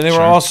 So they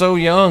were all so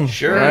young,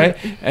 right?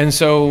 And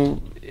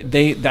so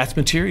that's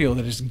material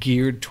that is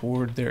geared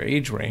toward their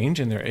age range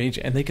and their age,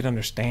 and they could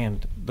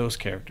understand those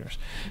characters.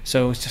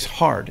 So it's just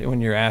hard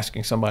when you're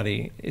asking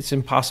somebody. It's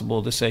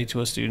impossible to say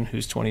to a student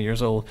who's 20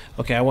 years old,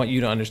 okay, I want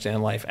you to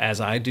understand life as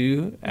I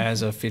do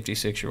as a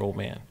 56-year-old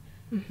man.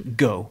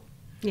 Go.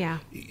 Yeah.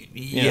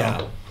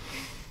 Yeah.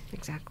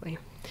 Exactly.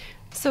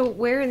 So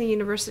where in the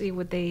university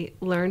would they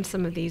learn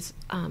some of these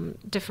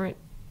different,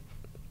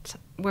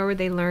 where would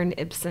they learn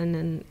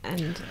Ibsen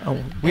and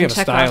we have a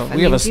style. Chekhov?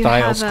 We have a do you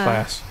styles have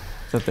class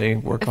that they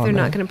work If on. they're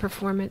there. not going to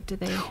perform it, do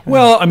they?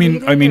 Well, I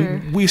read it,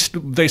 mean, or-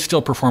 they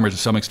still perform it to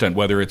some extent,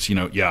 whether it's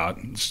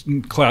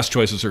class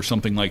choices or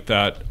something like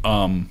that.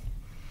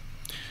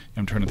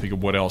 I'm trying to think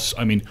of what else.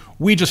 I mean,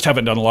 we just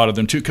haven't done a lot of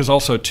them too, because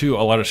also too,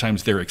 a lot of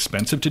times they're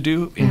expensive to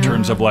do in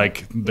terms of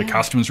like the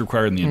costumes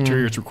required and the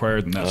interiors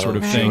required and that sort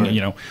of thing.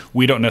 You know,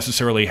 we don't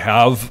necessarily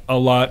have a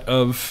lot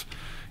of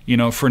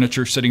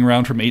furniture sitting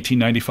around from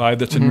 1895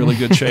 that's in really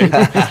good shape.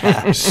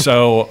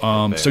 So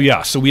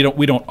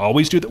we don't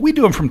always do that. We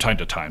do them from time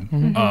to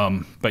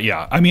time. But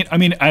yeah, I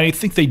mean, I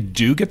think they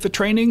do get the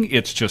training.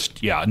 It's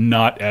just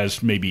not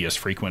as maybe as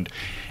frequent.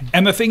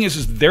 And the thing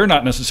is they're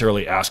not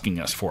necessarily asking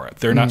us for it.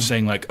 They're not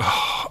saying like,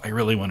 oh, I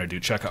really want to do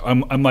Chekhov.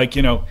 I'm like,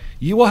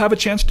 you will have a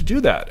chance to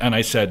do that. And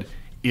I said,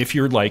 if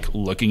you're like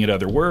looking at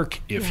other work,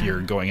 if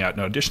you're going out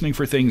and auditioning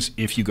for things,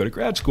 if you go to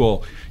grad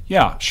school,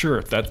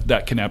 sure,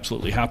 that can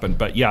absolutely happen.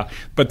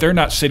 But they're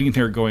not sitting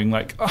there going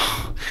like,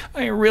 oh,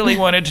 I really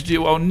wanted to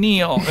do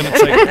O'Neill. And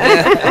it's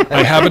like,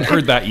 I haven't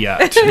heard that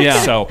yet.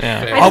 So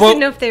I just didn't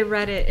know if they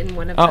read it in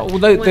one of them.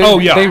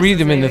 They read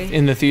them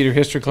in the theater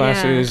history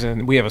classes, Yeah.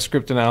 and we have a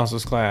script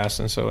analysis class,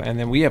 and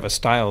then we have a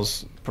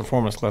styles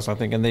performance class, I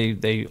think, and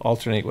they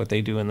alternate what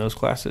they do in those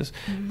classes,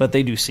 but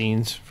they do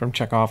scenes from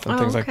Chekhov and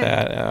things like okay.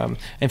 that.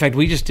 In fact,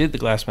 we just did the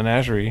Glass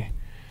Menagerie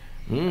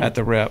at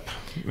the Rep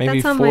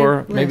maybe That's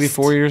on my list.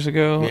 4 years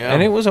ago,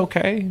 and it was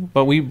okay,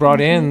 but we brought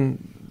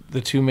in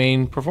the two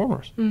main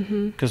performers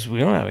because we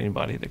don't have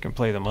anybody that can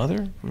play the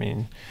mother. I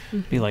mean,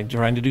 be like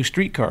trying to do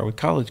Streetcar with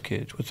college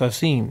kids, which I've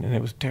seen, and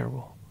it was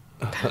terrible.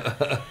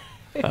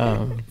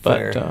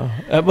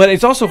 But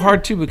it's also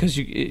hard too because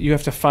you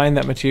have to find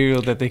that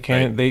material that they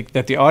can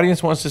that the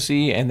audience wants to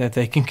see and that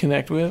they can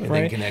connect with,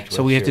 right?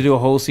 So we have to do a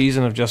whole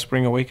season of Just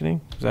Spring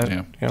Awakening. Is that we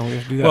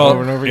have to do that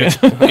over and over again.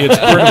 It's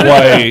part of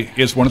why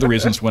it's one of the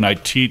reasons when I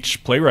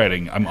teach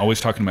playwriting, I'm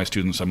always talking to my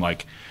students. I'm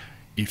like,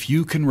 if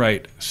you can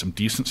write some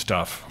decent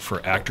stuff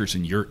for actors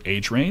in your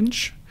age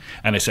range,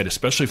 and I said,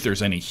 especially if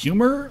there's any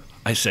humor,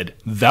 I said,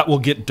 that will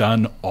get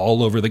done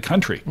all over the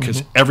country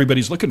because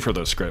everybody's looking for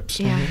those scripts.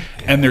 Yeah.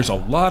 And there's a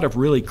lot of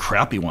really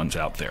crappy ones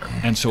out there.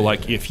 And so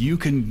like if you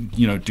can,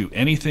 do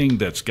anything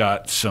that's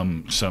got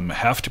some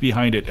heft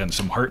behind it and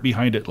some heart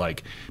behind it,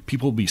 like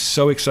people will be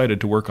so excited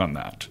to work on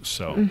that.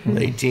 So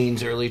Late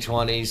teens, early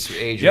 20s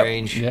age Yep.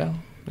 range. Yeah.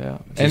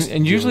 Just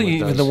And usually dealing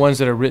with even those. the ones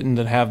that are written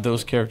that have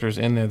those characters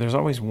in there, there's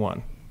always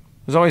one.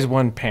 There's always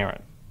one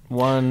parent,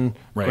 one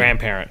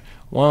grandparent,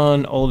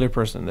 one older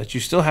person that you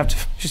still have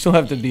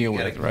to deal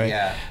with, right?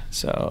 Yeah.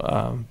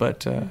 So,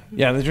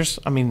 they're just.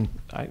 I mean,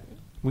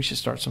 we should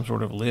start some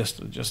sort of list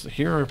of just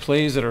here are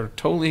plays that are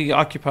totally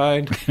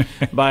occupied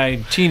by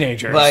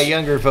teenagers, By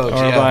younger folks,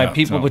 or yeah. by Yeah,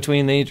 people so-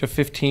 between the age of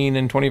 15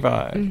 and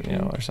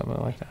 25, or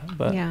something like that.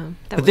 But Yeah, that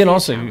but would then be a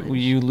also challenge.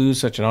 you lose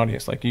such an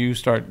audience. Like you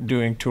start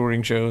doing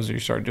touring shows, or you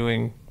start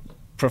doing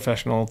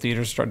professional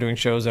theaters start doing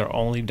shows that are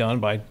only done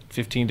by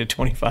 15 to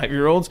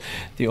 25-year-olds,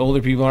 the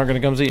older people aren't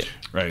going to come see it.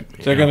 right.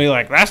 So they're going to be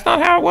like, that's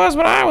not how it was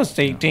when I was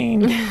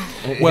 18.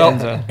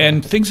 Well,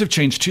 and things have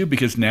changed too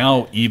because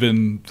now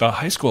even the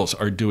high schools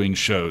are doing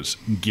shows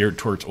geared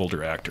towards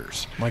older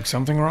actors. Like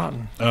Something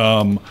Rotten.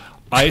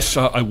 I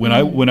saw when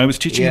I was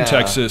teaching Yeah. in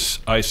Texas.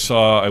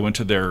 I went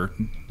to their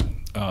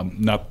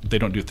they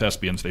don't do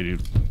thespians. They do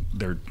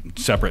their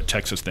separate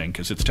Texas thing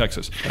because it's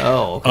Texas.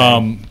 Oh,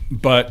 okay.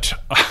 But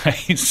I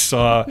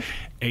saw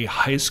a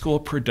high school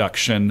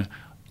production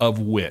of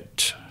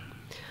Wit.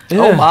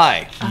 Oh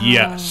my.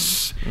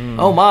 Yes.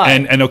 Oh my.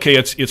 And okay,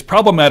 it's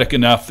problematic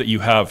enough that you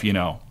have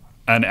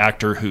an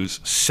actor who's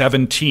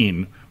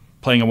 17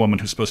 playing a woman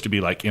who's supposed to be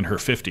like in her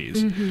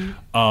 50s.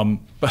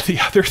 But the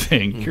other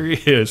thing, here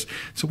he is,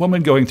 it's a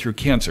woman going through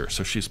cancer.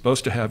 So she's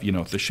supposed to have,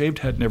 the shaved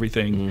head and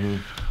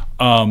everything.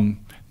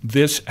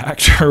 This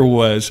actor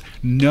was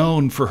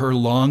known for her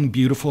long,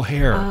 beautiful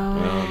hair.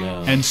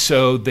 And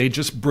so they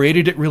just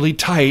braided it really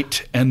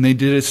tight and they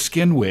did a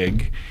skin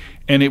wig.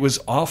 And it was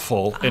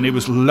awful, and it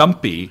was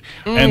lumpy.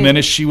 And then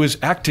as she was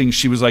acting,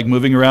 she was like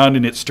moving around,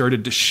 and it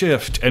started to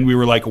shift. And we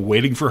were like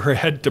waiting for her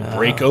head to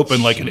break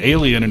open like an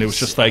alien. And it was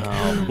just like,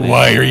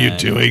 why are you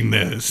doing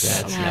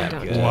this? That's not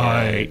good.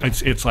 Why?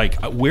 It's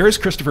like, where is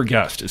Christopher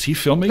Guest? Is he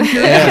filming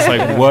here? It's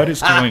like, what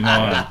is going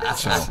on?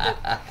 So,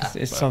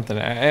 It's something.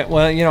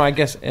 I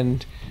guess,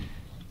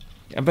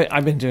 but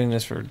I've been doing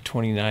this for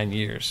 29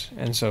 years,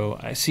 and so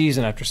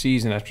season after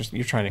season after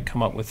you're trying to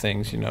come up with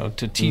things,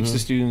 to teach the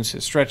students, to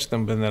stretch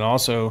them, but then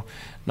also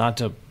not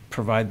to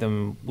provide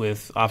them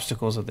with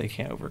obstacles that they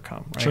can't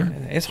overcome. Right? Sure.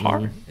 And it's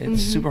hard.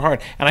 It's super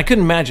hard, and I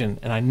couldn't imagine,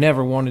 and I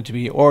never wanted to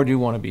be, or do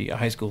want to be, a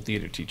high school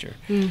theater teacher,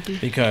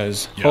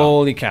 because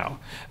holy cow,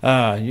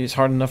 it's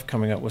hard enough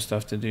coming up with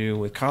stuff to do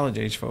with college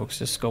age folks.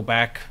 Just go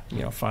back,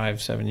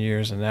 5-7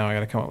 years, and now I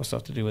got to come up with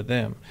stuff to do with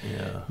them.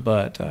 Yeah.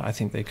 But I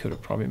think they could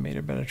have probably made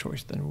a better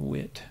choice than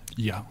Wit.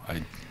 yeah.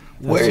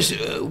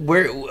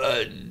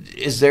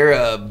 Is there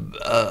a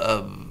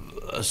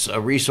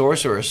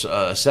resource or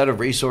a set of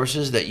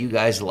resources that you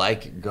guys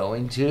like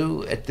going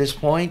to at this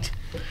point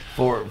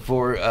for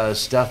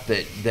stuff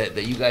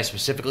that you guys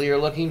specifically are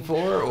looking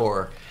for,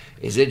 or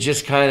is it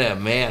just kind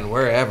of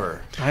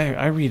wherever?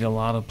 I read a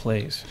lot of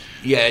plays.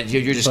 Yeah,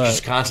 you're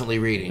just constantly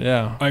reading.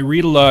 Yeah, I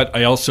read a lot.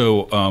 I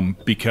also,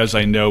 because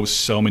I know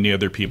so many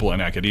other people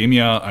in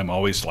academia, I'm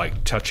always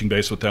like touching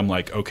base with them.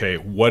 Like, okay,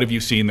 what have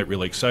you seen that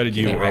really excited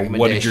you, or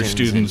what did your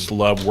students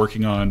love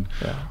working on?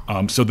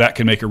 Yeah. So that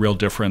can make a real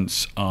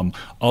difference.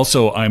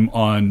 Also, I'm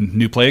on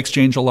New Play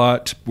Exchange a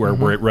lot, where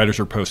writers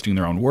are posting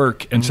their own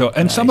work, and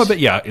some of it,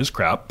 is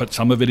crap, but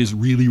some of it is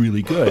really,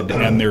 really good,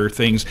 and there are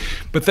things.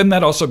 But then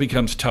that also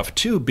becomes tough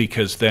too,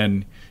 because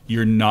then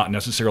you're not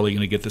necessarily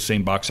going to get the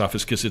same box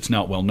office because it's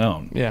not well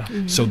known. Yeah.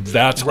 So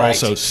that's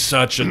also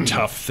such a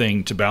tough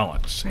thing to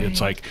balance. Right.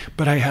 It's like,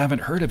 but I haven't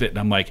heard of it. And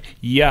I'm like,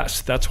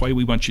 yes, that's why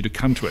we want you to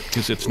come to it,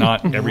 because it's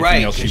not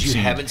everything else you've seen.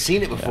 You haven't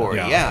seen it before.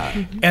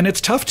 Yeah. And it's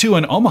tough too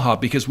in Omaha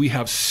because we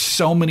have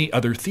so many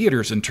other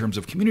theaters in terms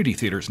of community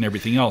theaters and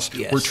everything else.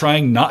 Yes. We're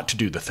trying not to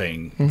do the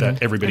thing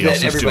that everybody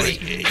else is doing.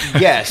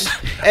 Yes.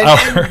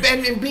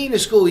 And being a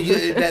school,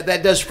 that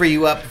does free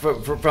you up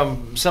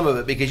from some of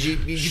it, because you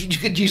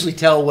could usually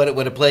tell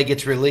when a play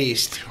gets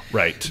released,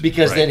 right?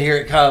 Because then here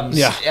it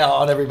comes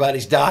on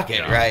everybody's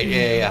docket, right?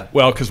 Yeah.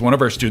 Well, because one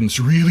of our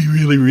students really,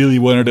 really, really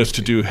wanted us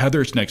to do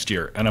Heathers next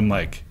year, and I'm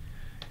like,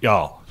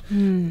 y'all,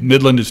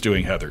 Midland is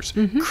doing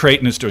Heathers,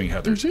 Creighton is doing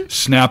Heathers,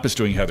 Snap is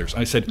doing Heathers.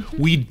 I said,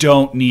 we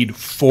don't need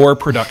 4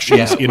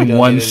 productions in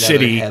one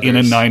city in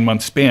a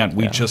 9-month span.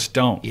 We just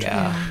don't.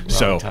 Yeah.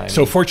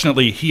 So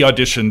fortunately, he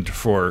auditioned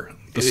for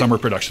the summer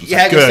productions.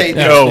 Yeah, good.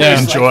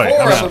 Enjoy.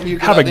 Like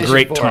have a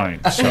great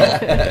time. So.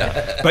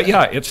 But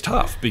it's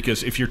tough,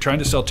 because if you're trying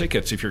to sell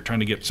tickets, if you're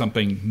trying to get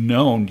something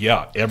known,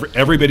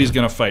 everybody's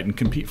going to fight and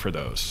compete for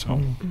those.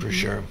 So. For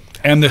sure.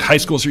 And the high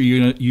schools are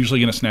usually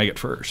going to snag it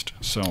first.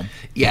 So.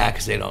 Yeah,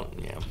 because they don't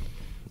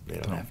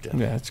have to.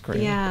 Yeah, that's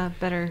great. Yeah,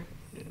 better.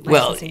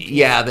 Well,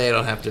 they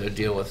don't have to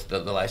deal with the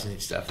licensing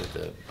stuff that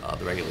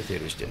the regular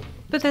theaters do.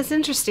 But that's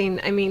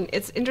interesting. I mean,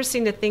 it's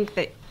interesting to think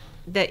that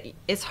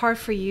it's hard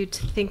for you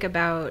to think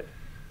about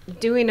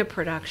doing a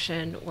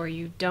production where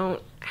you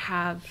don't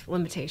have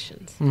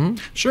limitations.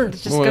 Sure. It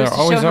just goes to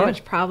show how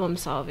much problem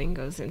solving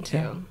goes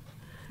into.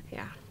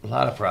 Yeah. A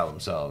lot of problem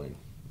solving.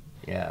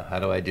 Yeah. How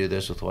do I do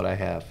this with what I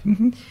have?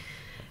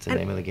 It's the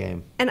name of the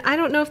game. And I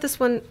don't know if this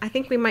one, I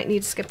think we might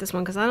need to skip this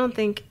one, because I don't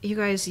think you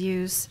guys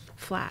use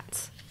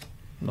flats.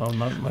 No,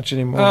 not much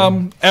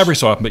anymore. Every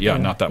so often, but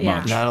not that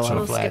much. Not a lot of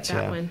we'll flats, skip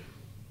that one.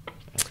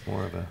 That's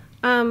more of a...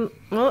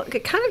 Well,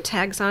 it kind of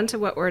tags on to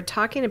what we're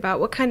talking about.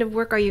 What kind of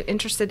work are you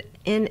interested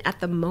in at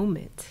the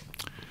moment?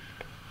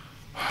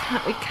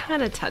 We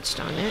kind of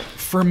touched on it.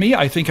 For me,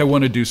 I think I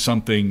want to do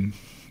something,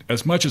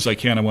 as much as I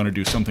can, I want to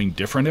do something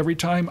different every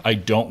time. I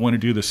don't want to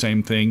do the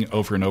same thing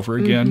over and over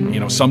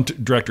again. Some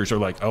directors are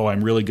like, oh,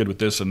 I'm really good with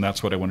this, and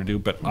that's what I want to do.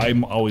 But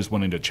I'm always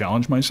wanting to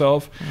challenge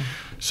myself.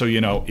 So,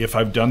 if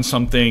I've done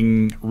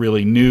something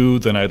really new,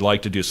 then I'd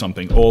like to do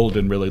something old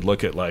and really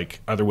look at like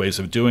other ways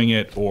of doing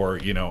it. Or,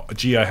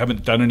 gee, I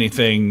haven't done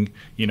anything,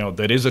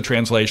 that is a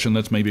translation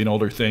that's maybe an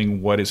older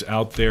thing. What is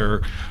out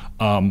there?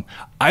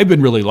 I've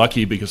been really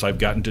lucky, because I've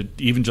gotten to,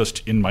 even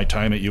just in my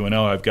time at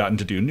UNL, I've gotten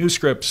to do new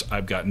scripts,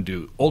 I've gotten to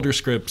do older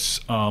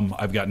scripts,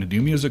 I've gotten to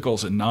do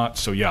musicals and not.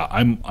 So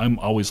I'm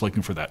always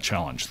looking for that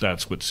challenge.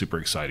 That's what's super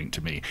exciting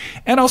to me.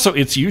 And also,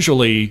 it's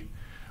usually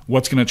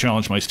what's going to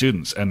challenge my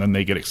students, and then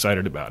they get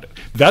excited about it.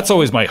 That's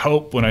always my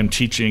hope when I'm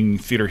teaching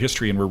theater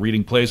history and we're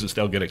reading plays, is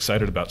they'll get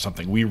excited about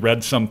something. We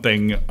read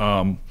something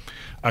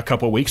a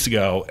couple of weeks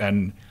ago,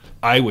 and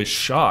I was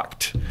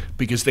shocked,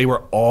 because they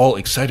were all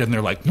excited, and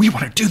they're like, we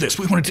want to do this,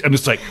 we want to do, and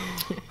it's like,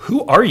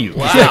 who are you?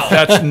 Wow.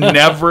 That's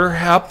never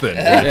happened.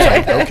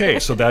 It's like, okay,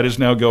 so that is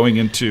now going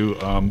into,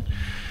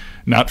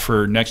 not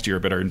for next year,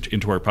 but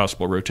into our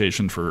possible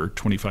rotation for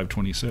 25,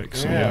 26.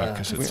 So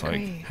because it's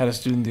like... Had a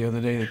student the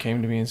other day that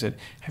came to me and said,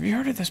 have you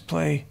heard of this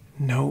play,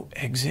 No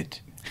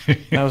Exit?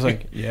 And I was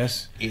like,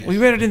 yes. We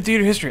read it in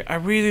theater history. I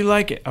really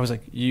like it. I was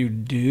like, you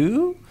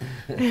do?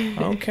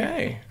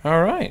 Okay.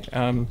 All right.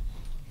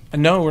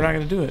 No, we're not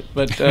going to do it.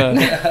 But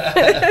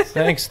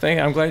thanks.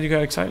 I'm glad you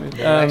got excited.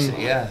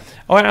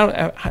 Oh,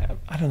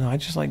 I don't know. I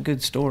just like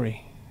good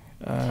story.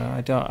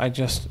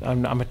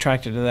 I'm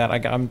attracted to that.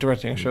 I'm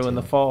directing a show in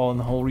the fall, and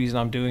the whole reason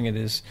I'm doing it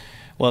is,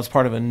 well, it's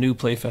part of a new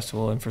play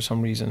festival, and for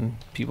some reason,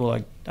 people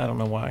I don't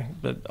know why,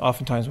 but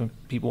oftentimes when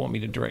people want me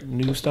to direct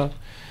new stuff,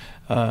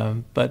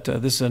 but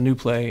this is a new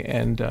play,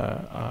 and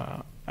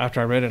after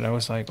I read it, I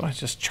was like, well, it's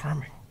just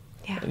charming.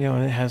 Yeah.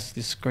 And it has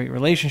these great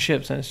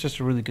relationships, and it's just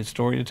a really good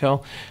story to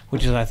tell,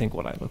 which is, I think,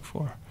 what I look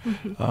for.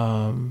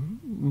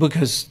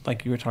 Because,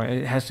 like you were talking,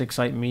 it has to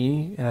excite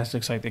me, it has to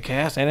excite the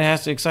cast, and it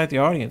has to excite the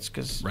audience,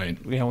 because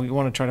we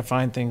want to try to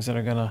find things that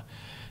are going to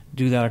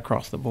do that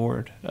across the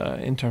board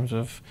in terms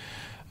of,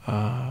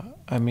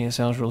 I mean, it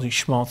sounds really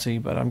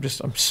schmaltzy, but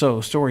I'm so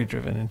story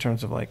driven in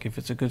terms of, like, if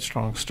it's a good,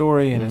 strong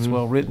story and it's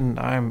well written,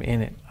 I'm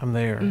in it, I'm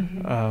there.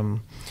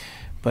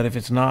 But if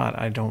it's not,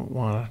 I don't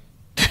want to.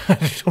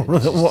 I don't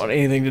really want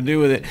anything to do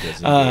with it.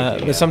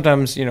 But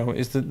sometimes,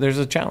 there's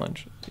a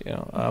challenge.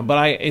 But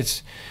I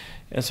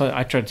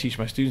try to teach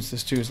my students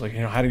this too. It's like,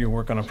 how do you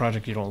work on a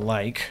project you don't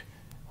like?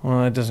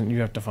 Well, it doesn't.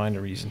 You have to find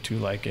a reason to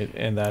like it,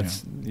 and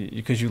that's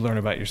because you learn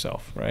about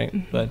yourself, right?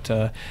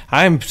 But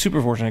I'm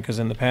super fortunate because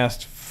in the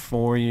past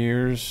 4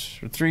 years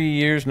or 3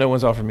 years, no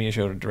one's offered me a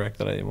show to direct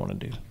that I didn't want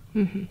to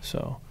do.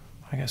 So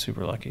I got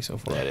super lucky so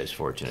far. That is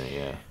fortunate,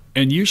 yeah.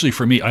 And usually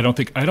for me, I don't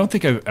think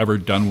I've ever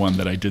done one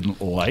that I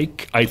didn't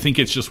like. I think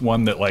it's just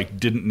one that like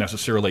didn't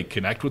necessarily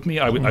connect with me.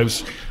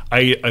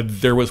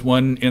 There was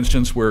one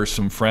instance where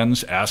some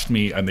friends asked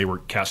me, and they were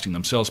casting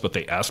themselves, but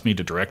they asked me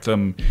to direct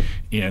them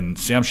in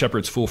Sam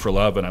Shepard's Fool for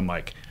Love, and I'm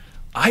like,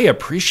 I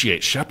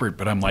appreciate Shepard,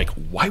 but I'm like,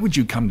 why would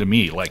you come to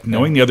me? Like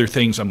knowing the other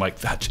things, I'm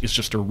like, that is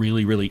just a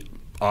really, really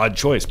odd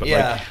choice, but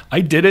like I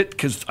did it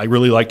because I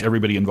really liked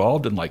everybody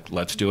involved, and like,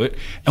 let's do it.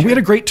 And we had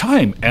a great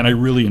time, and I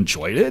really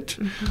enjoyed it.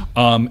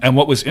 And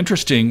what was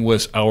interesting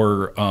was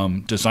our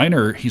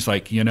designer, he's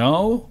like,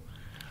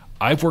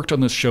 I've worked on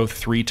this show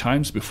 3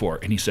 times before,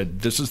 and he said,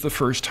 this is the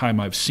first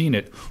time I've seen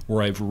it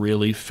where I've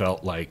really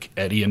felt like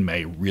Eddie and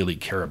May really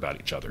care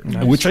about each other,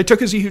 which I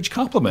took as a huge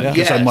compliment,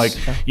 because I'm like,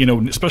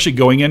 especially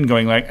going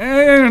like,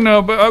 I don't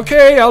know, but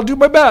okay, I'll do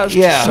my best.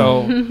 Yeah.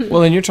 So,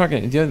 well, and you're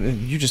talking,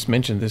 you just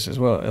mentioned this as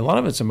well. A lot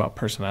of it's about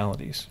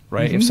personalities,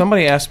 right? If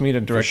somebody asks me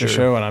to direct a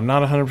show and I'm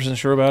not 100%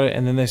 sure about it,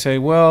 and then they say,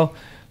 well,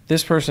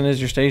 this person is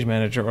your stage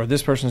manager or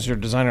this person is your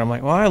designer, I'm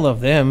like, well, I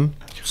love them,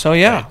 so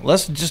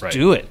let's just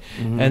do it.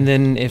 And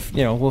then if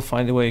we'll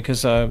find a way,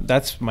 because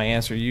that's my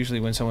answer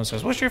usually when someone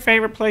says, what's your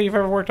favorite play you've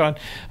ever worked on?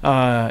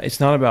 It's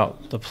not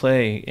about the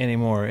play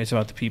anymore, it's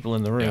about the people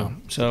in the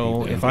room.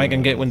 So if I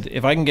can get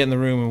in the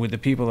room with the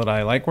people that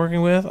I like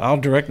working with, I'll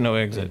direct No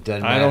Exit.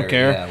 I don't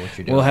care.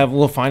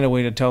 We'll find a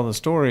way to tell the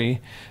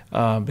story,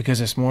 because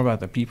it's more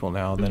about the people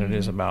now than it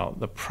is about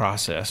the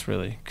process,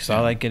 really. Because I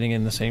like getting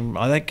in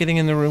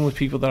the room with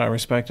people that I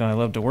respect and I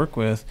love to work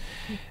with,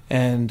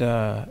 and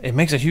it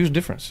makes a huge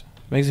difference.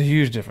 It makes a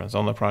huge difference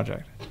on the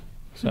project.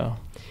 So,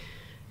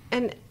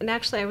 and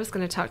actually, I was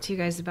going to talk to you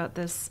guys about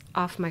this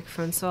off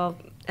microphone, so I'll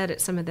edit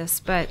some of this.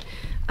 But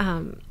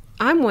I'm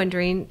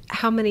wondering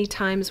how many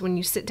times when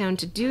you sit down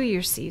to do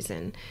your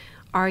season,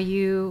 are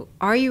you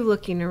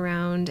looking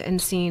around and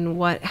seeing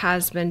what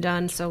has been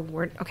done?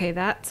 So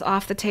that's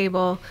off the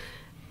table,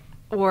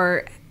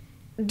 or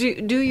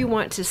do you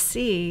want to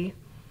see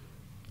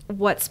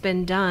what's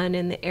been done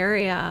in the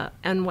area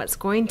and what's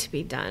going to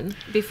be done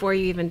before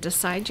you even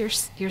decide your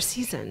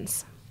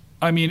seasons?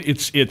 I mean,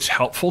 it's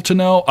helpful to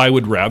know. I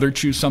would rather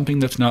choose something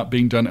that's not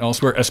being done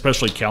elsewhere,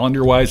 especially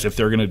calendar-wise. If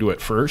they're going to do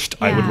it first,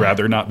 I would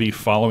rather not be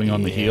following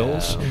on the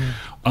heels.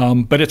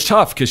 But it's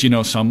tough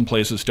because, some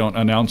places don't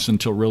announce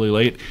until really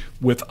late.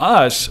 With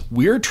us,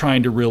 we're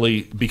trying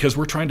to because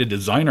we're trying to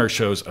design our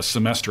shows a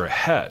semester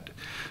ahead.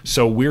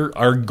 So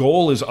our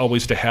goal is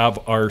always to have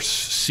our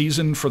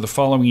season for the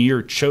following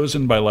year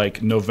chosen by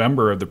like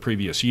November of the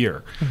previous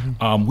year.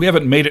 We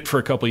haven't made it for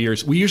a couple of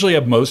years. We usually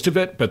have most of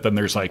it, but then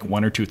there's like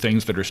 1 or 2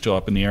 things that are still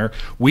up in the air.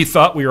 We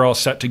thought we were all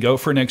set to go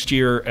for next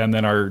year, and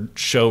then our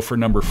show for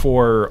number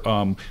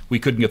 4, we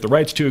couldn't get the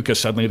rights to because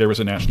suddenly there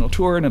was a national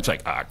tour, and it's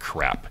like,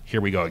 crap,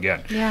 here we go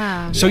again.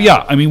 So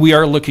I mean, we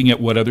are looking at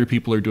what other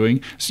people are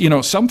doing.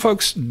 So, some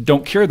folks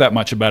don't care that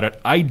much about it.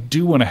 I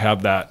do want to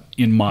have that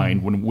in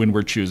mind when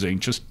we're choosing,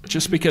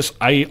 just because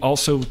I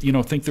also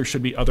think there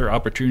should be other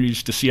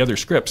opportunities to see other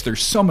scripts.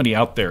 There's so many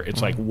out there.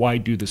 It's like, why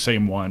do the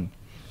same one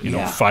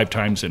Yeah. 5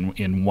 times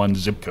in one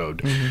zip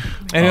code.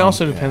 And it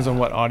also depends on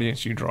what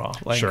audience you draw.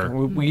 Like Sure.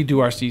 we do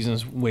our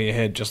seasons way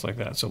ahead, just like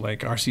that. So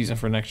like our season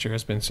for next year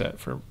has been set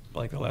for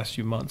like the last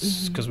few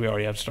months because we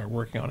already have to start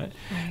working on it.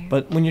 Right.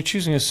 But when you're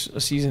choosing a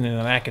season in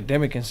an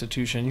academic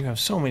institution, you have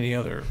so many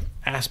other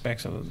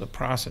aspects of the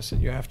process that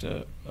you have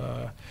to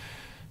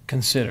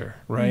consider,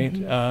 right?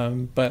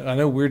 But I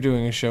know we're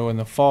doing a show in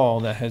the fall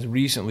that has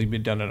recently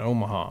been done in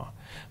Omaha,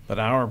 but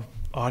our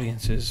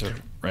audiences are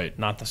Right.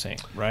 not the same,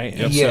 right?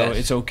 Yep. And Yes. so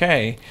it's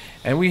okay.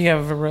 And we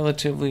have a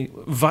relatively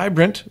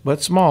vibrant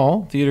but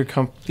small theater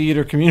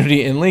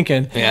community in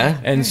Lincoln. Yeah.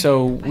 And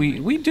so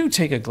we do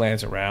take a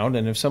glance around,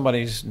 and if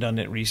somebody's done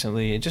it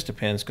recently, it just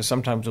depends, because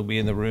sometimes we'll be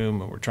in the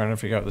room and we're trying to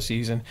figure out the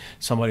season.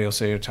 Somebody will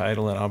say a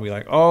title, and I'll be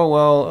like, oh,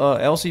 well,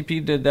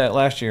 LCP did that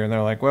last year. And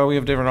they're like, well, we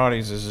have different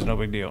audiences. It's no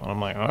big deal. And I'm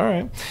like, all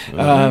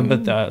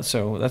right.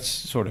 So that's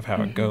sort of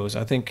how it goes.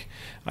 I think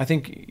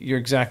you're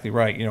exactly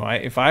right. You know,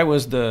 if I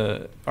was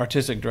the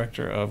artistic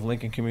director of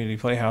Lincoln Community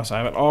Playhouse,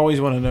 I would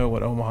always want to know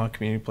what Omaha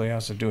Community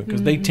Playhouse is doing,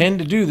 because they tend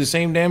to do the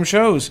same damn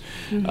shows.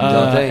 Don't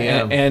they?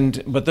 Yeah.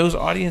 But those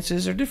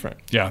audiences are different.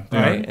 Yeah, they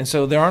Right. are. And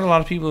so there aren't a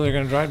lot of people that are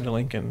going to drive to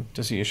Lincoln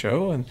to see a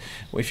show. And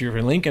if you're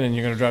in Lincoln and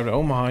you're going to drive to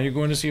Omaha, you're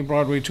going to see a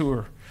Broadway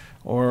tour,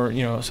 or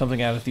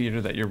something at a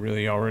theater that you're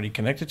really already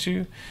connected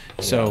to.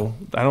 So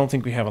I don't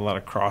think we have a lot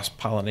of cross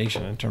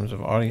pollination in terms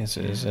of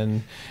audiences.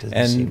 Doesn't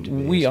seem to be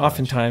And we as much.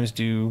 oftentimes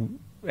do,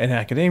 in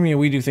academia,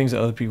 we do things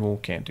that other people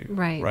can't do.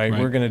 Right. Right.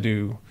 We're going to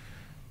do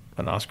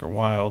an Oscar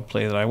Wilde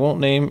play that I won't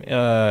name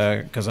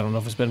because I don't know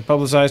if it's been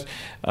publicized,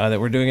 that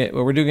we're doing it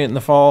in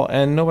the fall,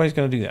 and nobody's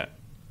going to do that.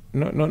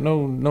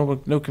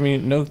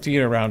 No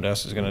theater around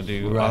us is going to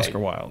do Right. Oscar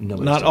Wilde.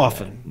 Nobody's Not done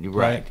often. that.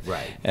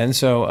 Right. And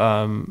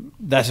so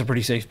that's a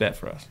pretty safe bet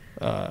for us.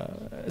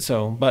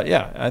 But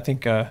yeah, I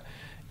think I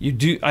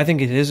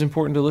think it is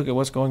important to look at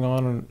what's going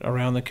on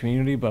around the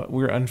community, but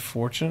we're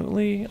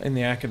unfortunately in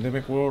the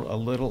academic world a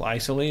little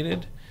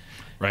isolated.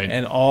 Right.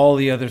 And all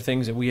the other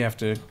things that we have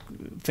to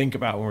think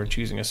about when we're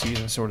choosing a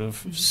season sort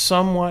of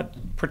somewhat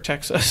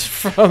protects us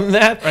from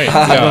that. Right.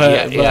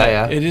 But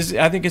Yeah. it is.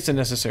 I think it's a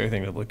necessary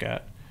thing to look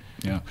at.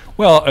 Yeah.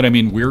 Well, and I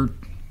mean, we're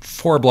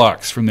 4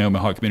 blocks from the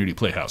Omaha Community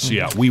Playhouse. So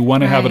yeah, we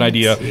want to have an Right.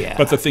 idea. Yeah.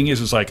 But the thing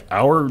is like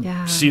our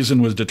Yeah.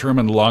 season was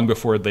determined long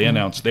before they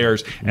announced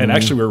theirs. And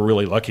actually we were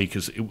really lucky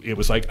because it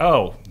was like,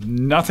 oh,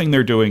 nothing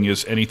they're doing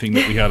is anything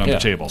that we had on Yeah. the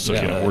table. So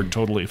Yeah. we're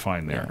totally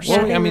fine there. Yeah,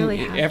 Well, they I mean, really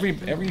have. every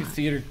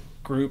theater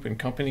group and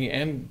company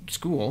and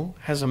school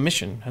has a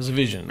mission, has a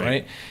vision,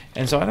 right?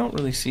 And so I don't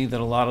really see that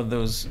a lot of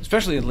those,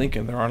 especially at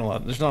Lincoln,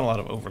 there's not a lot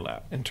of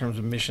overlap in terms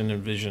of mission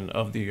and vision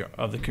of the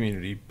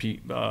community,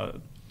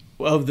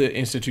 of the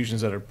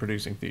institutions that are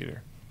producing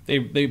theater. They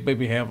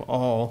maybe have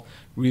all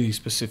really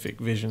specific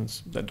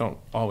visions that don't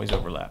always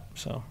overlap.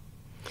 So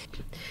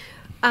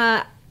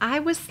I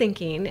was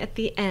thinking at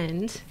the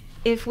end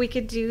if we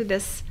could do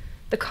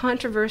the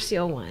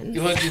controversial one.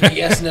 You want to do the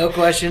yes/no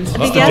questions? The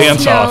the yes,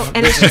 dance no, off.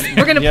 and it's just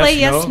we're gonna play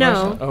yes,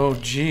 no, Oh,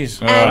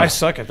 geez. And- I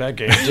suck at that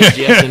game. Just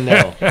yes and no.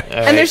 All right.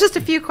 and there's just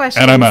a few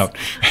questions. And I'm out.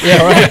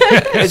 Yeah, right.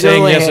 It's Saying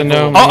only a yes and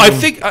no. handful. Oh, I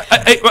think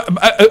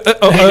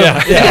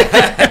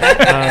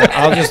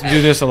I'll just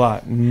do this a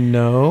lot.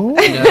 No.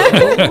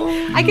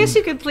 I guess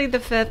you could plead the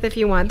fifth if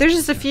you want. There's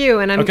just a few,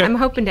 and Okay. I'm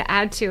hoping to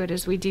add to it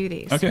as we do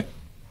these. Okay.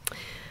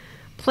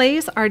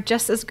 Plays are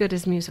just as good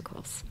as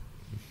musicals.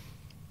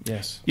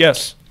 Yes.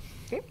 Yes.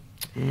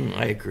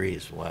 I agree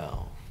as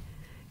well.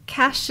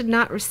 Cast should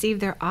not receive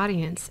their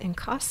audience in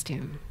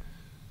costume.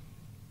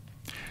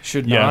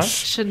 Should Yes.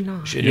 Should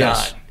not. Should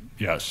Yes. not.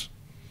 Yes.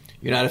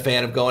 You're not a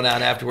fan of going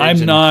out afterwards? I'm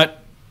and- not.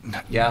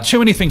 Yeah. Too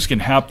many things can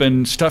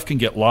happen. Stuff can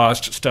get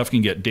lost. Stuff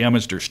can get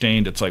damaged or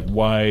stained. It's like,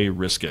 why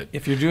risk it?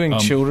 If you're doing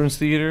children's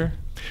theater,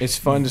 it's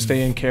fun to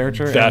stay in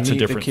character That's a and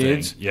meet different the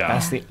kids. thing. Yeah.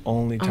 That's the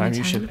only time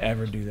you time? should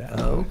ever do that.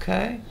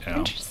 Okay. Yeah.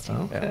 Interesting.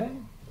 Okay.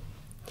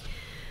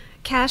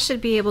 Cast should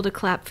be able to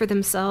clap for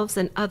themselves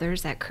and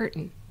others at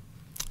curtain.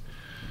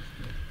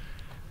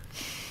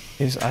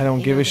 Is I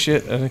don't give a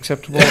shit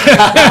unacceptable?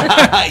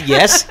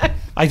 Yes.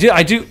 I do.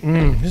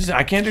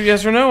 I can't do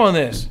yes or no on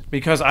this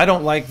because I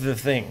don't like the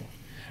thing,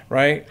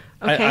 right?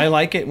 Okay. I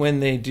like it when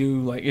they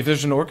do, like, if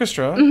there's an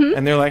orchestra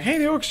and they're like, hey,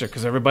 the orchestra,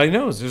 because everybody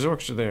knows there's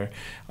orchestra there.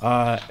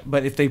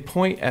 But if they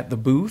point at the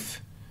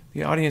booth,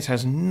 the audience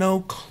has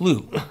no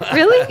clue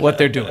Really? what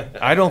they're doing.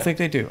 I don't think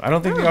they do. I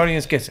don't think the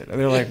audience gets it.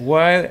 They're like,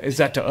 "What is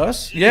that to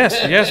us?" Yes,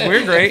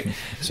 we're great.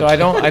 So I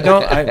got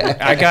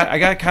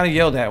kind of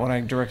yelled at when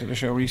I directed a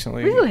show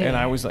recently, Really?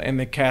 and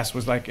the cast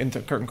was like, in the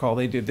curtain call,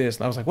 they did this,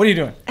 and I was like, "What are you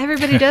doing?"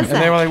 Everybody does And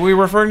they were that. like, "We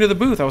were referring to the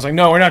booth." I was like,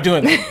 "No, we're not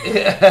doing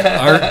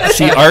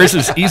that." Ours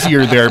is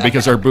easier there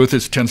because our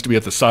booth tends to be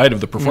at the side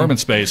of the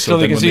performance space, So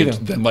they then can see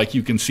them. then like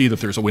you can see that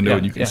there's a window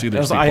and you can see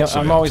there's people. So,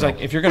 I'm yeah, always so.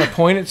 like, if you're going to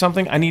point at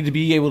something, I need to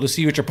be able to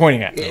see what you're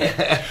pointing at.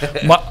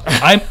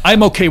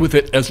 I'm okay with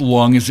it as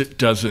long as it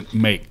doesn't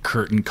make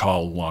curtain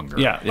call longer.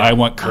 Yeah. I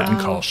want curtain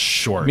call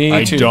short. Me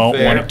I too. don't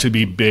Fair. want it to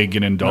be big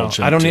and No,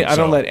 indulgent. I don't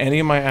so- let any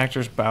of my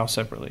actors bow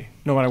separately,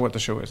 no matter what the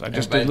show is. I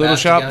just Everybody did Little bows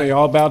Shop. together? They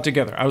all bowed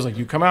together. I was like,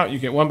 you come out, you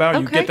get one bow,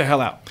 you Okay. get the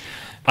hell out.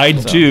 I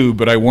do,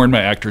 but I warn my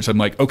actors. I'm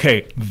like,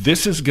 okay,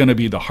 this is going to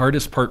be the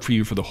hardest part for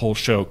you for the whole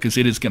show because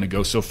it is going to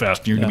go so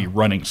fast and you're going to be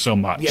running so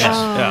much. Yes.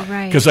 Oh,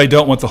 right. Because I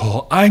don't want the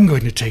whole, I'm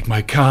going to take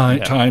my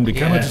time to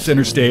come at the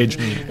center stage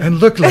and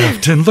look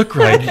left and look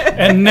right.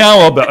 And now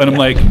I'll and I'm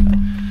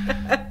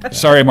like,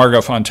 sorry,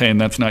 Margot Fontaine,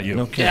 that's not you.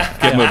 Okay.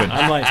 Get moving.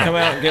 I'm like, come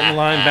out, get in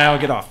line, bow,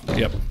 get off.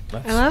 Yep.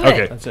 I love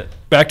Okay. it. That's it.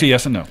 Back to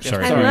yes and no.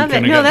 Sorry. I Sorry, love it.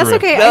 kinda No, got that's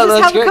derailed. okay. No, I just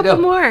that's have good. a couple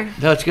No. more.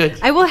 No, it's good.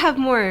 I will have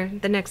more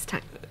the next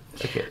time.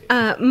 Okay.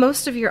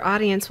 Most of your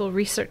audience will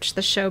research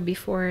the show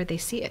before they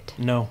see it.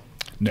 No.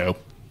 No.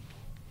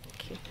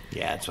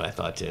 Yeah, that's what I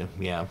thought too.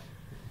 Yeah.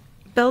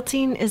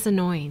 Belting is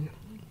annoying.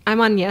 I'm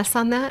on yes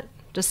on that,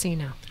 just so you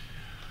know.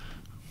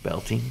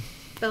 Belting.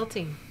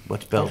 Belting.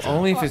 What's belting?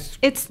 Only if it's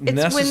It's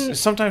when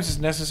sometimes it's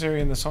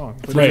necessary in the song.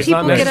 But if Right. it's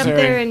not people get up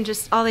necessary- there and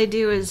just all they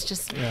do is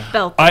just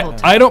belt the whole time.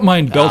 I don't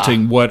mind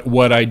belting.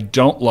 What I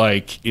don't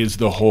like is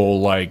the whole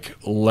like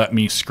let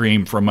me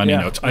scream for money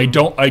Yeah. notes. I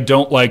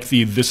don't like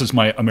the this is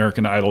my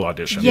American Idol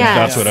audition.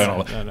 Yes. That's what I don't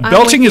like. No.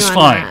 Belting I'm is with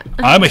you on fine.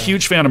 I'm a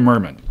huge fan of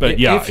Merman, but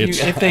yeah,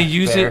 if they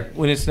use Fair. it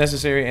when it's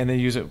necessary and they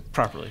use it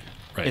properly,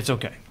 Right. it's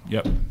okay.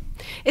 yep.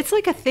 It's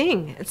like a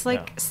thing. It's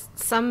like Yeah.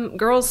 some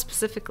girls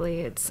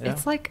specifically. It's Yeah.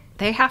 like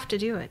they have to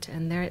do it,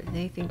 and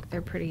they think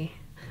they're pretty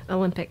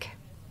Olympic.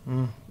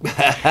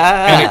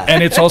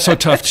 And it's also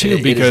tough too It is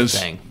a because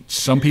thing.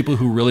 some people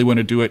who really want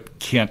to do it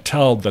can't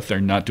tell that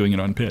they're not doing it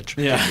on pitch.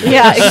 Yeah.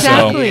 Yeah,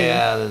 exactly.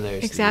 Yeah, then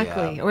there's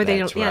Exactly. yeah, or they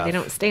that's don't. Yeah, they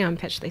rough. don't stay on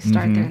pitch. They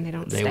start there and they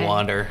don't They stay.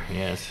 wander.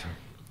 Yes.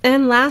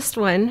 And last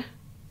one.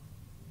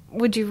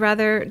 Would you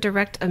rather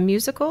direct a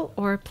musical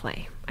or a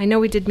play? I know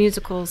we did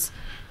musicals,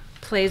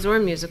 plays or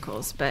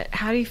musicals, but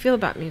how do you feel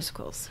about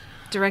musicals?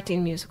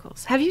 Directing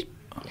musicals. Have you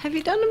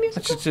done a I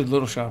musical? just did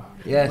Little Shop.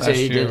 Yeah, so last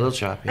you did year. a little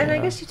shop. Yeah. And I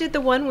guess you did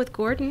the one with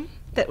Gordon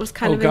that was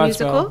kind Oh, of a Godspell.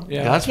 musical.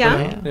 Yeah.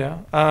 Godspell, Yeah.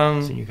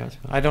 Yeah. Senior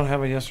Godspell. I don't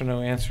have a yes or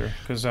no answer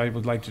because I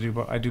would like to do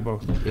both. I do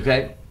both.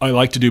 Okay. I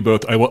like to do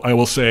both. I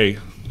will say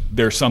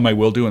there's some I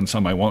will do and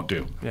some I won't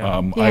do.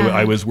 Yeah. Yeah.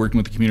 I was working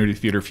with the community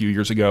theater a few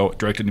years ago,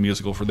 directed a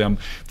musical for them.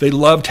 They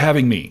loved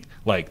having me.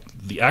 Like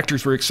the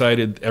actors were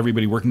excited,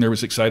 everybody working there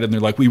was excited, and they're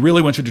like, "We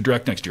really want you to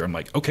direct next year." I'm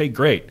like, "Okay,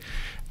 great."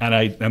 And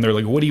they're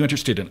like, "What are you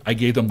interested in?" I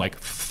gave them like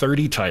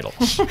 30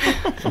 titles.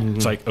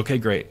 It's like, "Okay,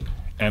 great."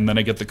 And then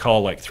I get the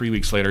call like 3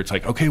 weeks later. It's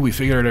like, "Okay, we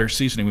figured out our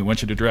seasoning. We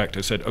want you to direct."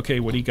 I said, "Okay,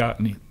 what do you got?"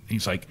 And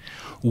he's like,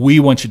 "We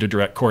want you to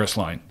direct Chorus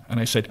Line." And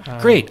I said,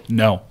 "Great,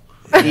 no."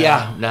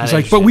 Yeah. Not He's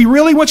like, "But we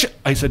really want you."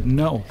 I said,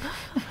 "No."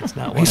 It's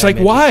not what He's I'm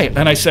like, "Why?" interested in.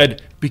 And I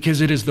said,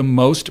 "Because it is the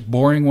most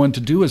boring one to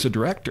do as a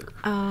director."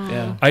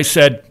 Yeah. I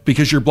said,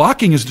 "Because your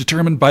blocking is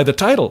determined by the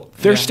title.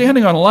 They're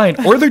standing on a line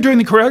or they're doing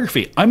the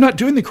choreography. I'm not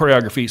doing the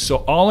choreography, so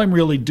all I'm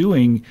really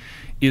doing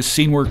is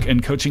scene work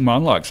and coaching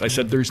monologues." I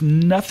said, "There's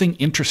nothing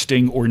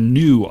interesting or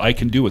new I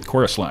can do with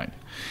Chorus Line.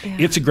 Yeah.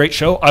 It's a great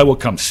show. I will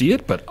come see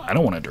it, but I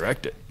don't want to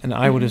direct it." And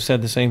I would have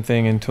said the same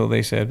thing until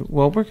they said,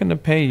 "Well, we're going to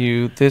pay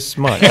you this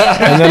much,"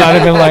 and then I'd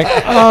have been like,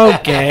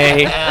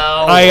 "Okay."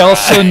 I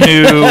also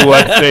knew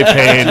what they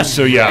paid,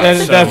 so yeah.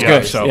 That's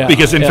good. So, Yeah.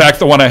 because in Yeah. fact,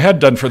 the one I had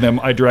done for them,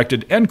 I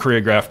directed and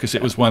choreographed because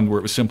it was one where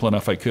it was simple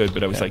enough I could,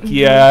 but I was like,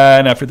 yeah,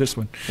 not for this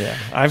one. Yeah,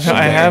 I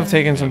have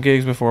taken some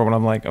gigs before when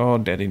I'm like, "Oh,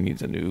 Daddy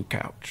needs a new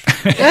couch."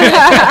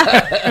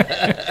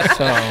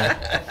 So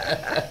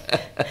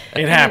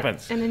it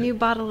happens. And a new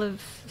bottle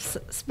of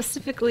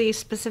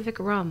specific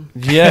rum.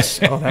 Yes.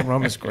 Oh, that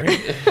rum is great.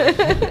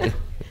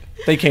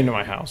 They came to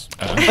my house.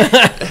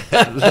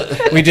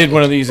 We did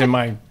one of these in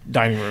my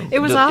dining room. It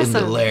was In awesome.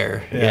 the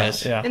lair.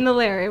 Yes. Yeah. In the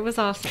lair, it was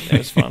awesome. It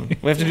was fun.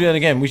 We have to do that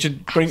again. We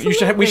should bring. We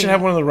should Absolutely.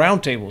 have one of the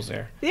round tables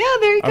there Yeah,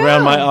 there you go.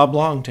 around my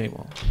oblong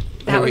table.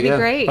 that would we be go.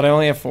 great. But I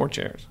only have 4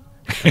 chairs.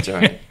 That's all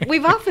right.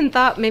 We've often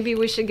thought maybe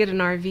we should get an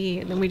RV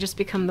and then we just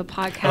become the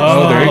podcast.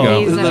 Oh, there you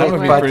go. RVs That would be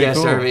everywhere. pretty Podcast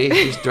cool. RV.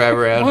 Just drive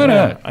around. Why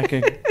not? I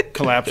could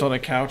collapse on a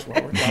couch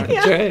while we're talking.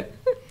 That's right.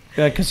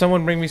 Yeah, can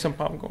someone bring me some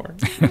popcorn?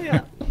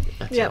 Yeah,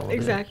 yeah, all we'll do.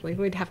 exactly.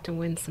 We'd have to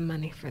win some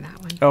money for that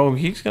one. Oh,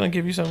 he's gonna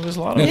give you some of his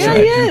lotto. That's Yeah, right.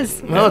 he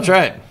is. No, that's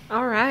right.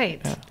 All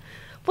right.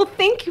 Well,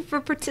 thank you for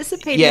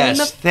participating in the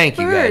Yes. Thank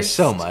you guys first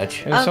so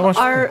much. It was of so much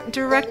fun. our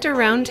director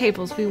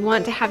roundtables. We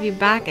want to have you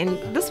back,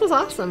 and this was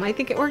awesome. I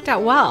think it worked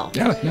out well.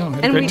 Yeah, no, I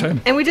had a and great we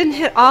time. and we didn't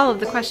hit all of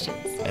the questions.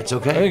 That's Oh,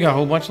 you okay. got a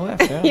whole bunch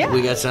left. Yeah. Yeah.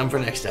 We got some for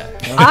next time.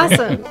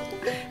 Awesome.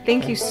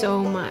 Thank you so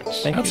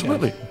much. Thank you,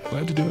 Absolutely. guys.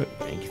 Glad to do it.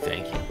 Thank you.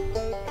 Thank you.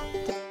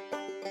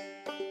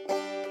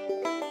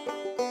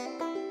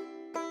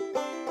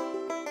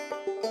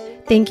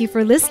 Thank you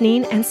for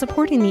listening and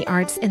supporting the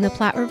arts in the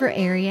Platte River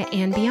area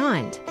and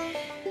beyond.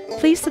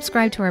 Please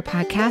subscribe to our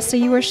podcast so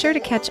you are sure to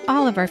catch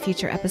all of our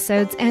future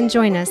episodes and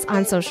join us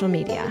on social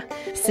media.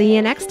 See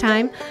you next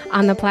time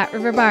on the Platte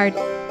River Bard.